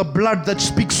because of the blood that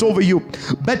speaks over you,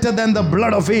 better than the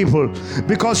blood of Abel.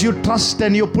 Because you trust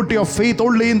and you put your faith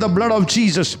only in the blood of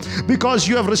Jesus. Because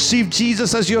you have received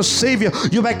Jesus as your Savior.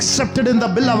 You have accepted in the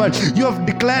beloved. You have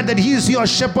declared that He is your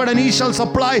shepherd and He shall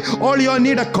supply all your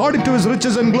need according to His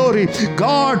riches and glory.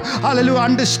 God, hallelujah,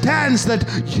 understands that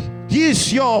He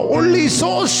is your only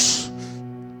source.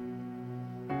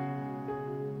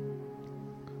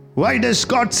 Why does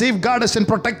God safeguard us and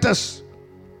protect us?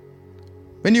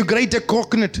 When you grate a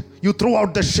coconut, you throw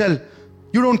out the shell.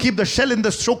 You don't keep the shell in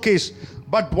the showcase,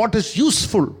 but what is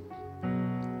useful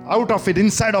out of it,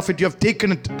 inside of it, you have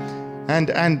taken it,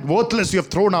 and worthless you have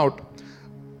thrown out.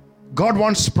 God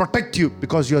wants to protect you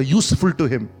because you are useful to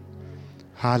Him.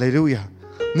 Hallelujah.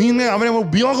 You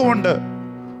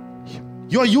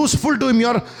are useful to Him.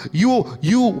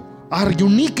 You are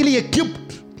uniquely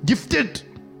equipped, gifted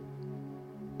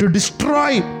to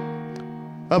destroy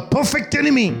a perfect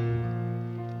enemy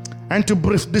and to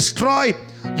destroy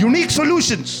unique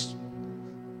solutions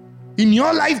in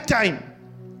your lifetime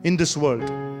in this world.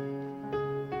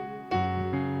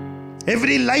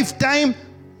 Every lifetime,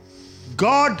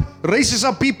 God raises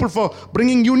up people for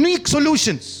bringing unique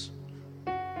solutions.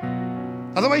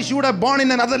 Otherwise, you would have born in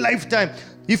another lifetime.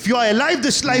 If you are alive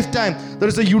this lifetime, there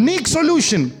is a unique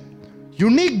solution,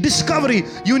 unique discovery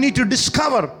you need to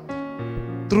discover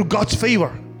through God's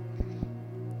favor.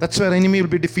 That's where enemy will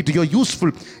be defeated. You're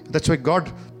useful. That's why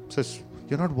God says,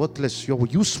 you're not worthless. You're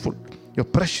useful. You're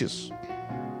precious.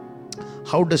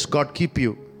 How does God keep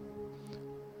you?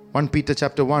 1 Peter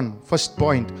chapter 1, first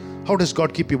point. How does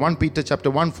God keep you? 1 Peter chapter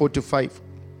 1, 4-5.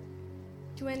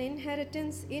 To an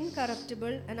inheritance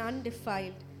incorruptible and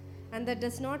undefiled, and that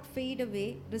does not fade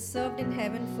away, reserved in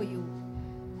heaven for you,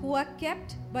 who are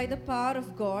kept by the power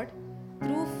of God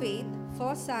through faith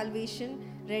for salvation,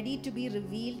 ready to be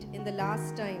revealed in the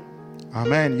last time.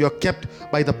 Amen. You're kept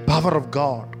by the power of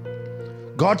God.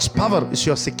 God's power is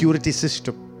your security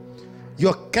system.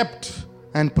 You're kept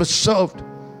and preserved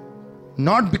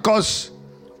not because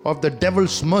of the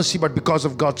devil's mercy, but because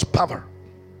of God's power.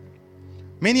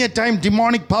 Many a time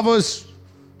demonic powers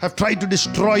have tried to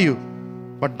destroy you,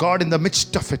 but God in the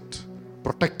midst of it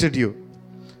protected you.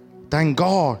 Thank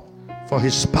God for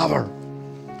His power.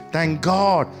 Thank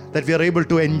God that we are able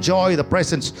to enjoy the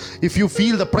presence. If you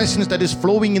feel the presence that is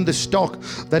flowing in the stock,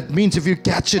 that means if you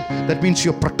catch it, that means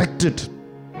you're protected.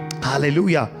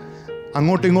 Hallelujah.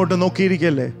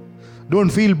 Don't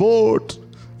feel bored.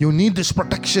 You need this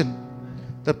protection.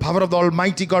 The power of the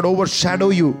Almighty God overshadow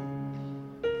you.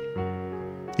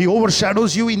 He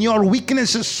overshadows you in your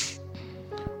weaknesses.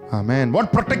 Amen.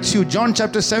 What protects you? John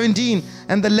chapter 17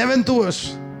 and the 11th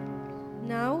verse.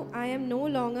 Now I am no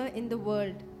longer in the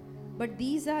world, but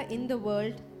these are in the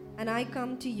world, and I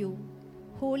come to you.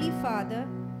 Holy Father,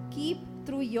 keep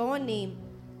through your name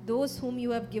those whom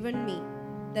you have given me,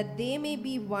 that they may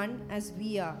be one as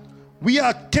we are. We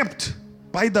are kept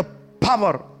by the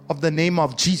power of the name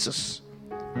of Jesus.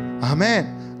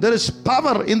 Amen. There is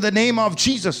power in the name of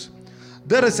Jesus.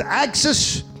 There is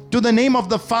access to the name of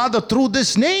the Father through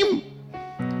this name.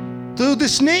 Through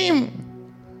this name.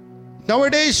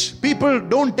 Nowadays, people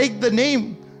don't take the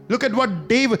name. Look at what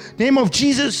name of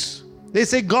Jesus. They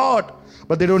say God,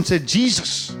 but they don't say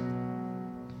Jesus.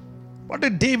 What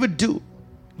did David do?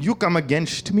 You come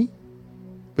against me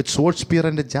with sword, spear,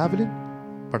 and a javelin,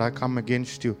 but I come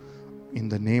against you in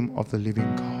the name of the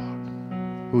living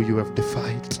God, who you have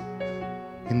defied.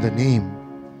 In the name.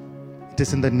 It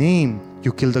is in the name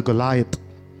you kill the Goliath.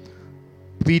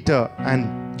 Peter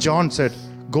and John said,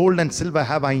 gold and silver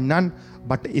have I none,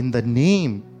 but in the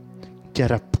name,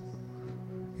 get up.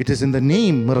 It is in the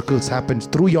name miracles happen.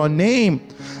 Through your name.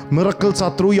 Miracles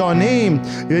are through your name.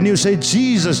 When you say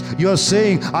Jesus, you are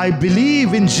saying, I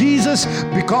believe in Jesus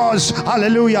because,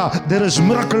 hallelujah, there is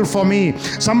miracle for me.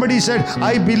 Somebody said,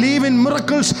 I believe in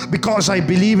miracles because I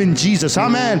believe in Jesus.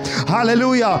 Amen.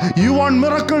 Hallelujah. You want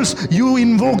miracles? You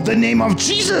invoke the name of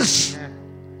Jesus.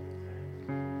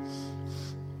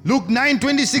 Luke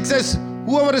 9:26 says,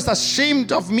 whoever is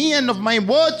ashamed of me and of my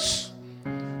words,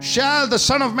 shall the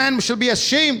Son of Man shall be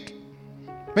ashamed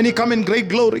when he come in great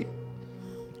glory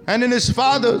and in his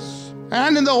Father's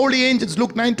and in the holy angels.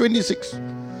 Luke 9:26.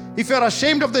 If you are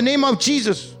ashamed of the name of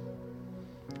Jesus,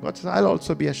 God says, I'll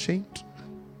also be ashamed.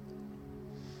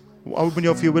 How many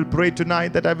of you will pray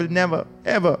tonight that I will never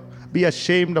ever be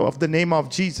ashamed of the name of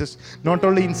Jesus? Not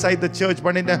only inside the church,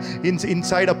 but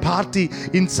inside a party,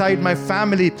 inside my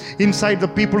family, inside the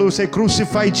people who say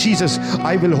crucify Jesus.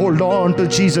 I will hold on to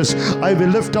Jesus. I will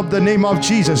lift up the name of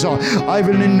Jesus. I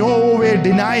will in no way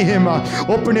deny Him.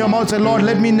 Open your mouth and say, Lord,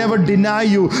 let me never deny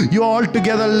you. You are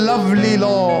altogether lovely,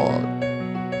 Lord.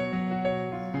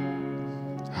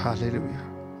 Hallelujah.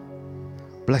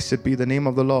 Blessed be the name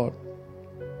of the Lord.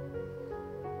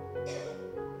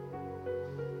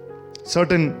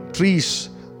 Certain trees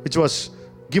which was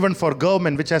given for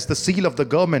government, which has the seal of the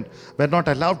government, were not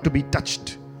allowed to be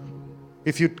touched.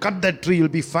 If you cut that tree, you'll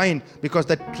be fined because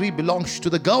that tree belongs to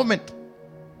the government.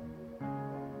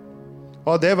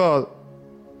 Or there were,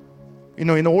 in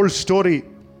an old story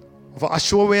of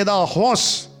Ashwamedha, a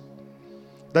horse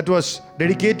that was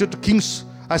dedicated to kings.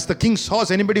 As the king's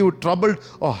horse, anybody who troubled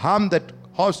or harmed that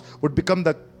horse would become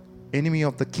the enemy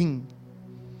of the king.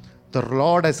 The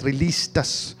Lord has released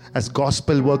us as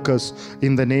gospel workers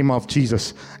in the name of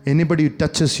Jesus. Anybody who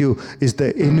touches you is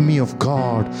the enemy of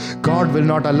God. God will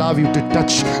not allow you to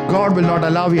touch. God will not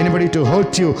allow anybody to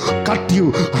hurt you, cut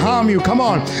you, harm you. Come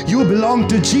on. You belong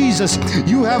to Jesus.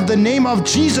 You have the name of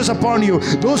Jesus upon you.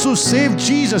 Those who save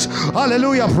Jesus,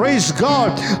 hallelujah, praise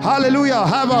God, hallelujah,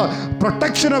 have a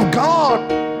protection of God.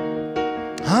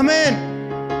 Amen.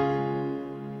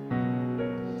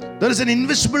 There is an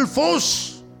invisible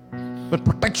force that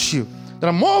protects you. There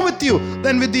are more with you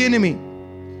than with the enemy.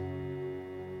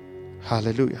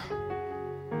 Hallelujah.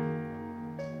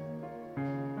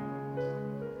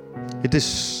 It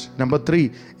is, number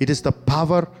 3, it is the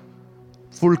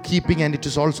powerful keeping, and it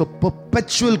is also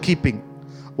perpetual keeping.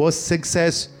 Verse 6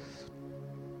 says,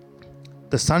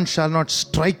 the sun shall not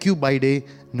strike you by day,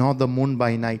 nor the moon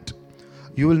by night.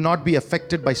 You will not be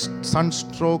affected by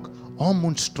sunstroke or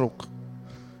moonstroke.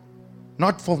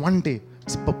 Not for one day,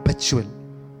 it's perpetual.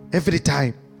 Every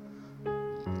time.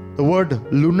 The word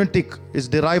lunatic is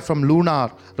derived from lunar,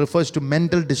 refers to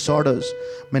mental disorders.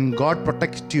 When God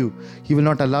protects you, He will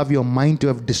not allow your mind to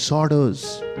have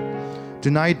disorders.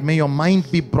 Tonight, may your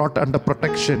mind be brought under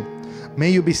protection.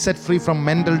 May you be set free from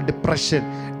mental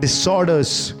depression,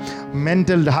 disorders,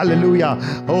 mental, hallelujah,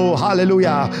 oh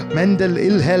hallelujah, mental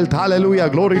ill health, hallelujah,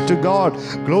 glory to God,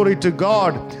 glory to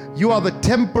God. You are the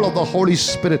temple of the Holy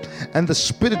Spirit, and the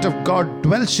Spirit of God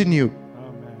dwells in you.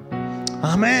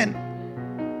 Amen.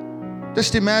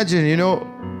 Just imagine,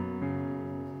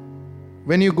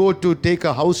 when you go to take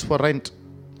a house for rent,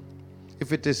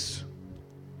 if it is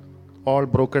all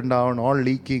broken down, all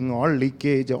leaking, all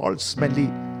leakage, all smelly,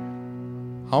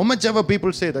 how much ever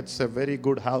people say that's a very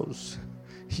good house,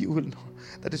 you will know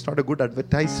that is not a good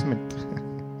advertisement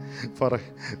for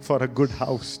a good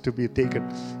house to be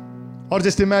taken. Or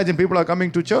just imagine people are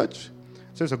coming to church.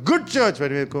 So it's a good church.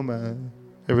 When we come,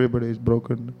 everybody is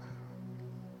broken.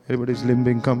 Everybody is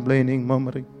limping, complaining,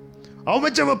 murmuring. How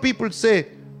much ever people say,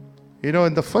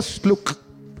 in the first look,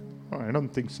 I don't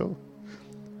think so.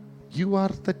 You are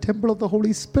the temple of the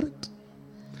Holy Spirit.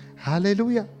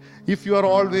 Hallelujah. If you are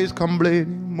always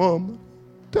complaining, murmuring,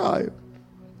 tired,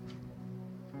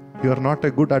 you are not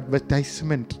a good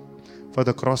advertisement for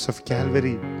the cross of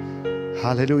Calvary.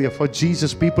 Hallelujah. For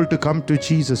Jesus, people to come to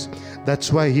Jesus.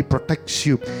 That's why He protects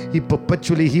you.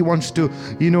 He wants to,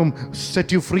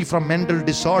 set you free from mental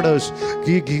disorders.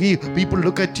 People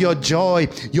look at your joy,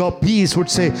 your peace, would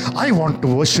say, I want to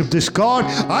worship this God.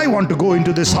 I want to go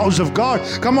into this house of God.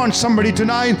 Come on, somebody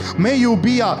tonight. May you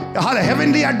be a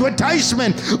heavenly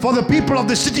advertisement for the people of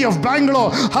the city of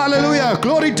Bangalore. Hallelujah.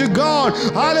 Glory to God.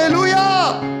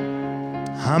 Hallelujah.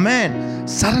 Amen.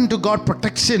 Surrender to God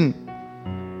protection.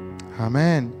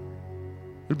 Amen.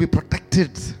 You'll be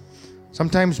protected.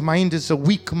 Sometimes mind is a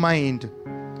weak mind.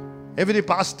 Every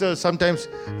pastor, sometimes,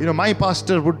 my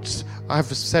pastor I have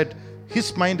said,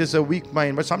 his mind is a weak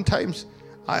mind. But sometimes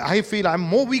I feel I'm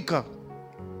more weaker.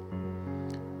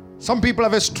 Some people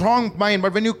have a strong mind.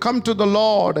 But when you come to the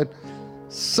Lord and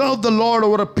serve the Lord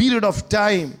over a period of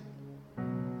time,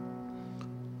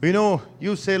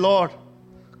 you say, Lord,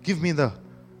 give me the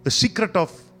secret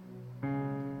of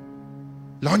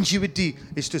longevity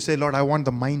is to say, Lord, I want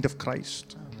the mind of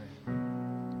Christ.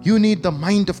 Amen. You need the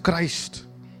mind of Christ.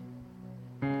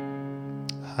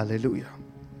 Hallelujah.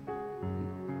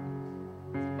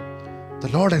 The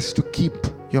Lord has to keep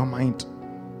your mind.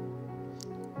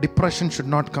 Depression should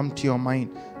not come to your mind.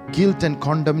 Guilt and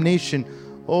condemnation,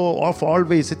 of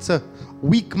always. It's a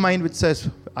weak mind which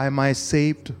says, am I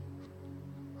saved?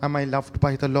 Am I loved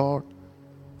by the Lord?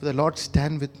 Will the Lord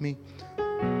stand with me?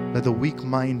 Let the weak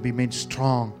mind be made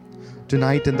strong.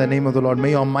 Tonight, in the name of the Lord, may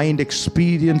your mind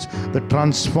experience the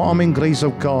transforming grace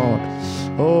of God.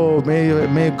 Oh,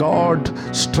 may God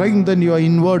strengthen your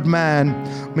inward man.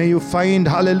 May you find,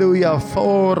 hallelujah,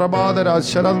 for Rabadara,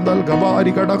 Sharandal,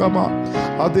 Gabari Kadagama,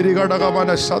 Adiri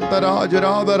Kadagamana, Satara,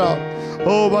 Jaradara,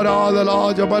 O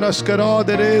Baradala, Jabaraskara,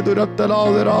 Dere,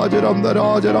 Duratala,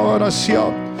 Rajarandara,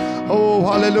 Jaravanasya. Oh,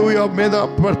 hallelujah, may the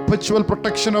perpetual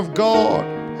protection of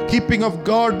God, keeping of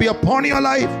God be upon your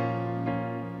life.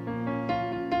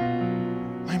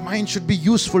 My mind should be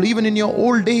useful even in your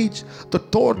old age. The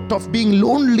thought of being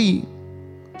lonely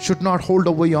should not hold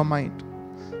over your mind.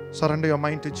 Surrender your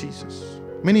mind to Jesus.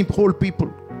 Many old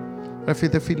people, if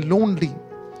they feel lonely,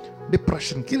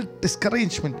 depression, guilt,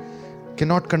 discouragement,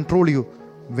 cannot control you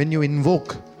when you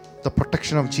invoke the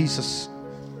protection of Jesus.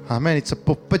 Amen. It's a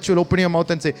perpetual, open your mouth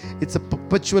and say, it's a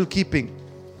perpetual keeping.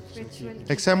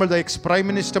 Example, the ex-Prime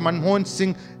Minister Manmohan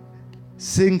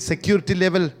Singh security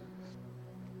level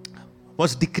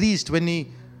was decreased when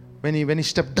he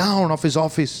stepped down of his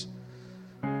office.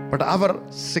 But our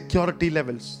security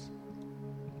levels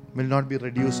will not be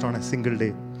reduced on a single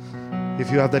day. If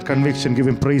you have that conviction, give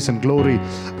Him praise and glory.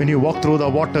 When you walk through the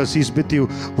waters, He's with you.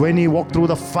 When you walk through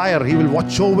the fire, He will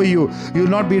watch over you. You will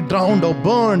not be drowned or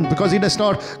burned, because He does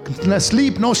not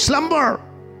sleep, no slumber.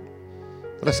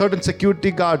 There are certain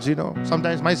security guards,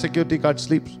 sometimes my security guard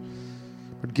sleeps.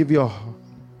 But give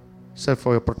yourself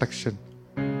for your protection.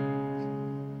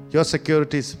 Your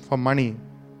security is for money.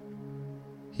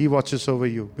 He watches over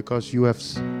you because you have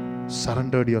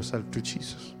surrendered yourself to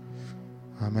Jesus.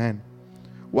 Amen.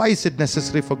 Why is it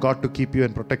necessary for God to keep you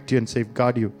and protect you and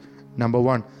safeguard you? Number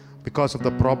one, because of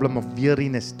the problem of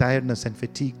weariness, tiredness, and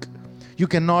fatigue. You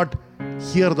cannot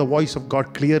hear the voice of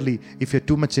God clearly if you're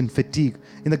too much in fatigue.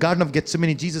 In the Garden of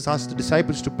Gethsemane, Jesus asked the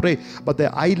disciples to pray, but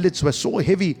their eyelids were so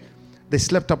heavy, they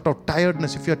slept out of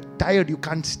tiredness. If you're tired, you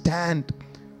can't stand.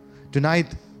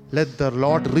 Tonight, Let the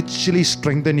Lord richly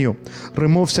strengthen you.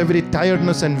 Removes every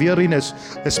tiredness and weariness,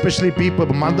 especially people,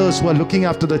 mothers who are looking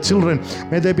after the children.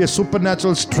 May there be a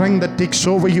supernatural strength that takes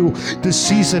over you this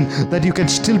season, that you can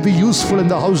still be useful in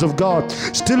the house of God,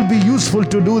 still be useful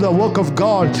to do the work of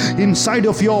God inside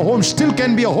of your home, still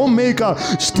can be a homemaker,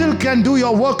 still can do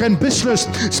your work and business,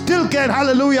 still can,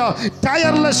 hallelujah,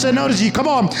 tireless energy. Come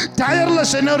on,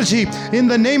 tireless energy in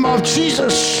the name of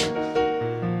Jesus.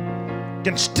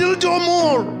 Can still do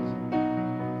more.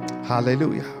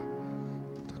 Hallelujah.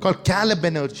 Called Caleb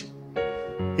energy,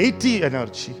 80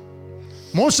 energy,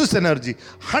 Moses energy,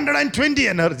 120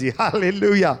 energy.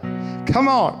 Hallelujah. Come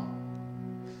on.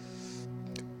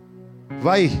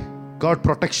 Why God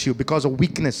protects you? Because of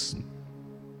weakness.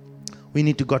 We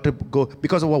need to go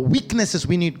because of our weaknesses.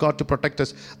 We need God to protect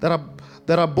us.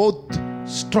 There are both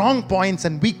strong points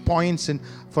and weak points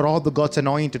for all the God's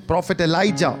anointed. Prophet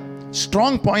Elijah,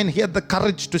 strong point, he had the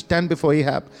courage to stand before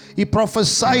Ahab. He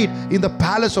prophesied in the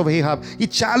palace of Ahab. He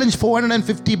challenged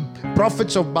 450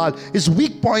 prophets of Baal. His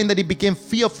weak point that he became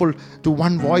fearful to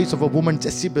one voice of a woman,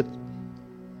 Jezebel.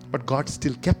 But God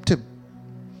still kept him.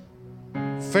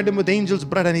 Fed him with angels'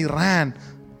 bread and he ran.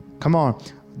 Come on.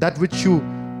 That which you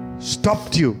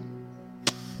stopped you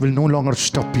will no longer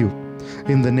stop you.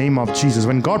 In the name of Jesus.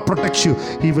 When God protects you,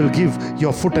 He will give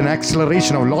your foot an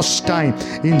acceleration of lost time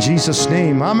in Jesus'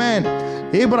 name. Amen.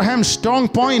 Abraham's strong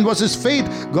point was his faith.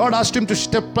 God asked him to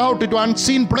step out into an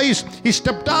unseen place. He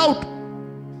stepped out.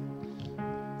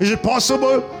 Is it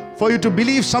possible for you to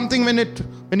believe something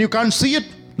when you can't see it?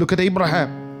 Look at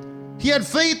Abraham. He had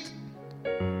faith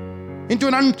into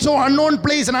an so unknown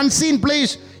place, an unseen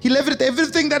place. He left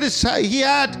everything that he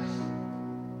had.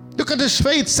 Look at his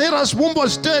faith. Sarah's womb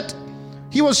was dead.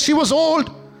 She was old.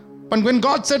 But when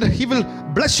God said He will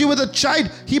bless you with a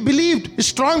child, he believed. His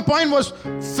strong point was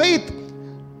faith.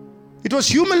 It was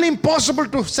humanly impossible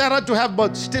to Sarah to have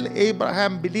birth. Still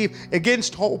Abraham believed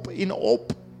against hope, in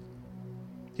hope.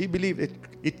 He believed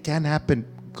it can happen.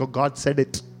 God said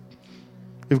it.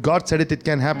 If God said it, it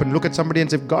can happen. Look at somebody and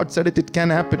say, if God said it, it can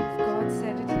happen. God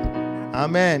said it.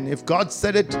 Amen. If God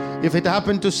said it, if it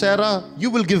happened to Sarah, you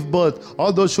will give birth.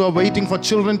 All those who are waiting for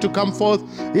children to come forth,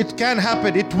 it can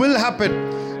happen. It will happen.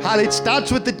 It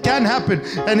starts with it can happen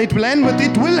and it will end with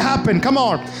it will happen. Come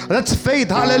on. That's faith.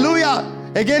 Hallelujah.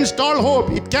 Against all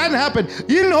hope. It can happen.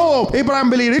 In hope, Abraham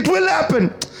believed it will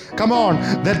happen. Come on,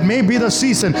 that may be the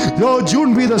season. Oh,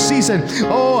 June be the season.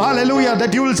 Oh, hallelujah,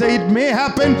 that you will say it may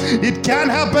happen, it can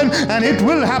happen, and it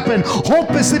will happen.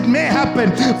 Hope is it may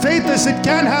happen. Faith is it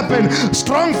can happen.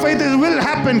 Strong faith is will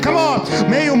happen. Come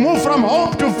on, may you move from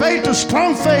hope to faith to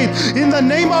strong faith in the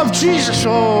name of Jesus.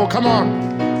 Oh, come on.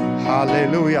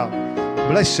 Hallelujah.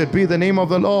 Blessed be the name of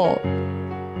the Lord.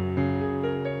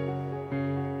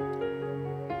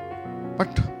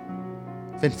 But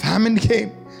when famine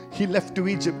came, he left to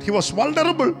Egypt. He was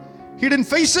vulnerable. He didn't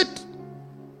face it.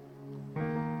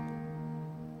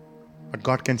 But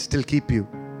God can still keep you.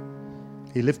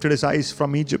 He lifted his eyes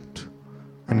from Egypt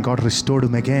and God restored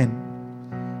him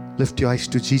again. Lift your eyes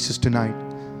to Jesus tonight.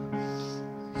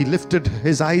 He lifted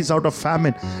his eyes out of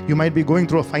famine. You might be going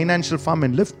through a financial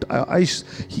famine. Lift your eyes.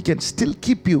 He can still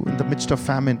keep you in the midst of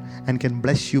famine and can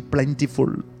bless you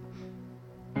plentiful.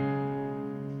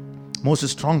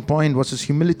 Moses' strong point was his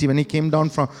humility. When he came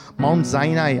down from Mount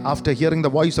Sinai after hearing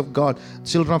the voice of God,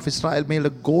 children of Israel made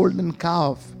a golden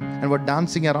calf and were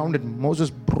dancing around it. Moses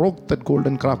broke that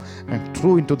golden calf and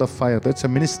threw into the fire. That's a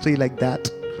ministry like that.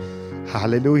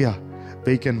 Hallelujah.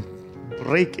 We can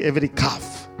break every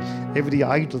calf, every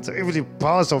idol, every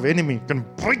powers of enemy. You can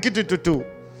break it into two.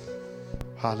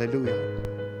 Hallelujah.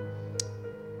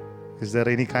 Is there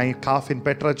any kind of calf in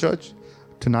Petra church?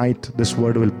 Tonight this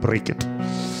word will break it.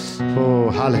 Oh,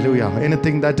 hallelujah.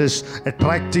 Anything that is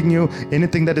attracting you,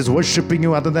 anything that is worshiping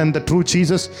you other than the true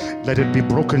Jesus, let it be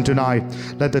broken tonight.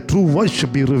 Let the true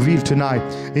worship be revealed tonight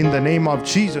in the name of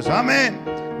Jesus. Amen.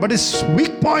 But his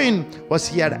weak point was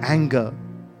he had anger.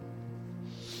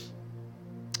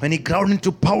 When he ground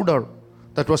into powder,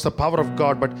 that was the power of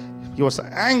God, but he was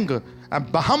angry,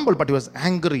 humble, but he was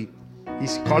angry. He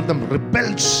called them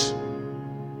rebels.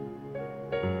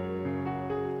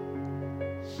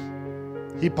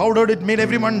 He powdered it, made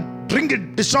everyone drink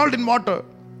it, dissolved in water.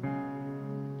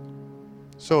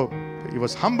 So he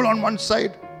was humble on one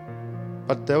side,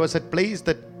 but there was a place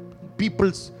that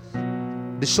people's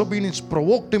disobedience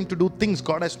provoked him to do things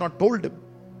God has not told him.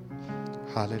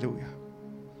 Hallelujah.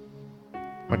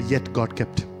 But yet God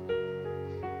kept him.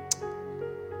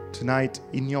 Tonight,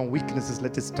 in your weaknesses,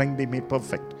 let his strength be made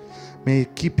perfect. May he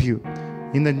keep you.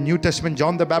 In the New Testament,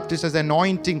 John the Baptist has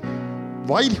anointing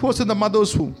while he was in the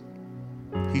mother's womb.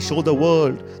 He showed the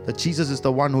world that Jesus is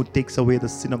the one who takes away the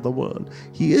sin of the world.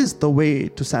 He is the way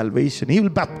to salvation. He will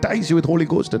baptize you with Holy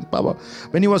Ghost and power.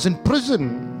 When he was in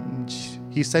prison,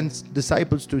 he sent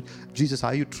disciples to Jesus.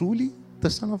 Are you truly the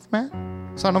Son of Man?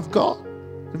 Son of God?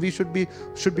 We should be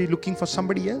looking for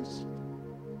somebody else.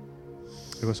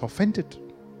 He was offended.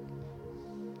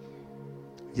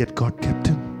 Yet God kept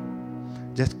him.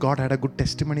 Just God had a good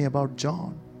testimony about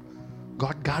John.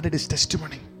 God guarded his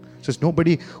testimony. Says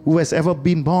nobody who has ever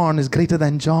been born is greater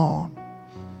than John.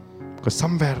 Because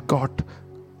somewhere God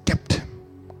kept him.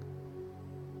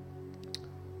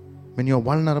 When you're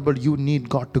vulnerable, you need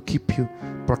God to keep you,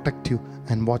 protect you,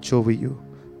 and watch over you.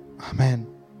 Amen.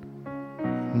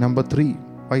 Number 3,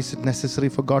 why is it necessary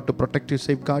for God to protect you,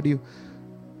 safeguard you?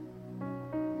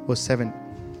 Verse 7.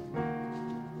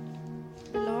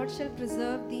 The Lord shall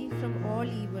preserve thee from all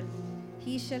evil.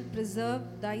 He shall preserve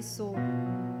thy soul.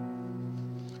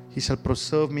 He shall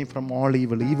preserve me from all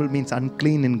evil. Evil means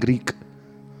unclean in Greek.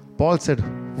 Paul said,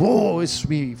 woe is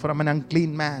me, for I'm an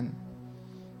unclean man.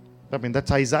 I mean,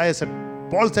 that's Isaiah said.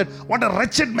 Paul said, what a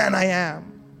wretched man I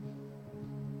am.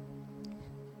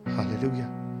 Hallelujah.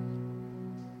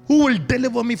 Who will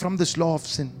deliver me from this law of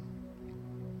sin?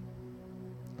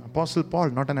 Apostle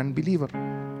Paul, not an unbeliever.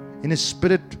 In his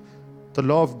spirit, the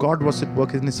law of God was at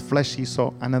work. In his flesh, he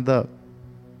saw another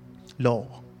law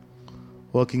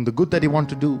working. The good that he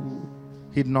wanted to do,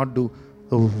 he did not do.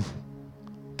 The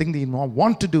thing that he did not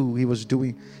want to do, he was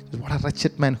doing. He said, what a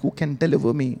wretched man, who can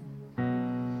deliver me?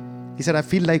 He said, I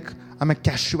feel like I'm a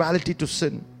casualty to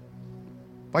sin.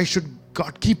 Why should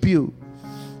God keep you?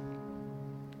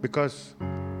 Because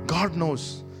God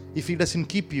knows if he doesn't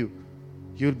keep you,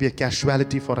 you will be a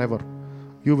casualty forever.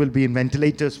 You will be in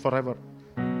ventilators forever.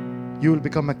 You will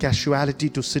become a casualty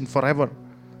to sin forever.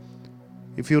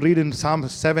 If you read in Psalm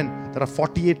 7, there are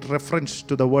 48 references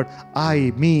to the word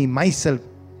I, me, myself.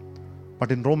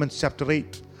 But in Romans chapter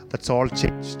 8, that's all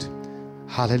changed.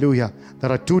 Hallelujah.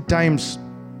 There are 2 times,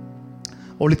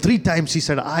 only 3 times he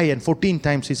said I, and 14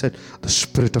 times he said the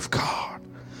Spirit of God.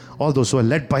 All those who are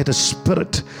led by the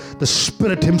Spirit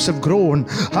himself grown.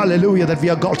 Hallelujah, that we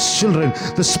are God's children.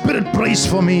 The Spirit prays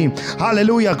for me.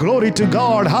 Hallelujah, glory to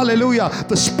God. Hallelujah,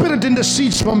 the Spirit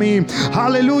intercedes for me.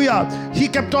 Hallelujah. He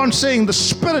kept on saying, the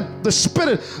Spirit.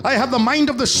 I have the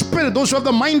mind of the Spirit. Those who have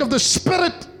the mind of the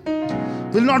Spirit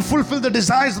will not fulfill the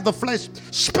desires of the flesh.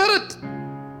 Spirit.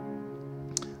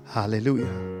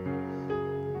 Hallelujah.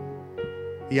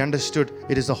 He understood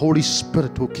it is the Holy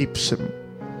Spirit who keeps him.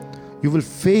 You will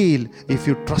fail if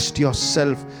you trust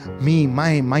yourself, me,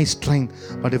 my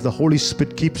strength. But if the Holy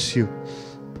Spirit keeps you,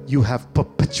 you have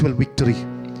perpetual victory.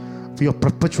 For your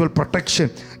perpetual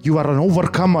protection, you are an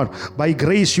overcomer. By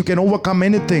grace, you can overcome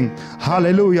anything.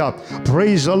 Hallelujah.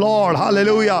 Praise the Lord.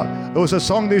 Hallelujah. There was a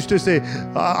song they used to say,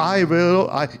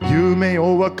 you may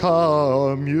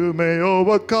overcome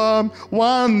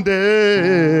one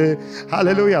day.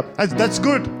 Hallelujah. That's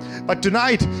good. But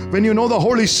tonight, when you know the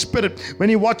Holy Spirit, when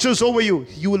he watches over you,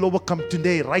 you will overcome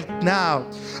today, right now.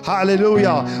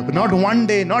 Hallelujah. Not one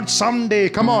day, not someday.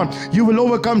 Come on. You will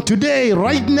overcome today,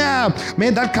 right now.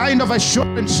 May that kind of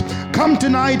assurance come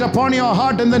tonight upon your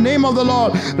heart in the name of the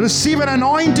Lord. Receive an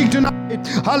anointing tonight.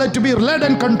 Hallelujah. To be led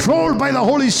and controlled by the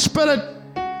Holy Spirit.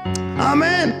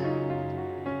 Amen.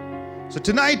 So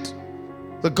tonight,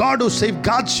 the God who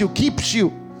safeguards you, keeps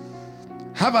you,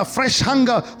 have a fresh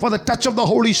hunger for the touch of the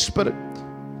Holy Spirit.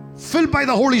 Filled by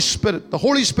the Holy Spirit. The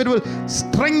Holy Spirit will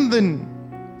strengthen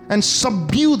and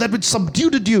subdue that which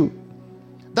subdued you.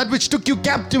 That which took you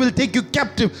captive will take you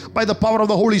captive by the power of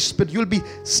the Holy Spirit. You will be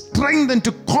strengthened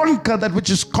to conquer that which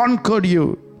has conquered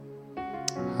you.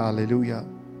 Hallelujah.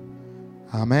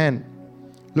 Amen.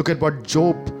 Look at what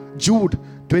Jude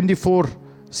 24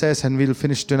 says, and we'll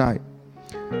finish tonight.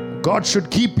 God should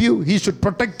keep you. He should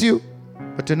protect you.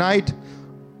 But tonight,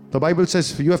 the Bible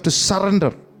says you have to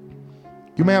surrender.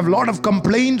 You may have a lot of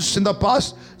complaints in the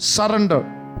past. Surrender.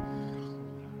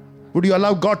 Would you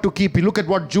allow God to keep you? Look at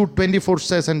what Jude 24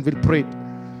 says, and we'll pray.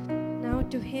 Now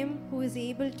to him who is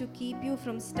able to keep you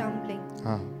from stumbling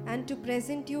and to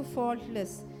present you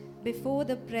faultless before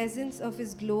the presence of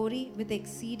his glory with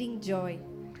exceeding joy.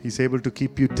 He's able to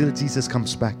keep you till Jesus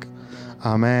comes back.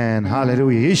 Amen.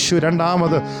 Hallelujah. യേശു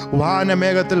രണ്ടാമത്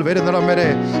വാനമേഘത്തിൽ വരുന്നിടം വരെ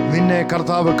നിന്നെ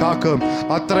കർത്താവ് കാക്കും.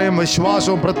 അത്രയും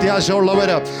വിശ്വാസവും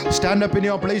പ്രത്യാശയുള്ളവര് stand up in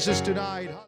your places tonight.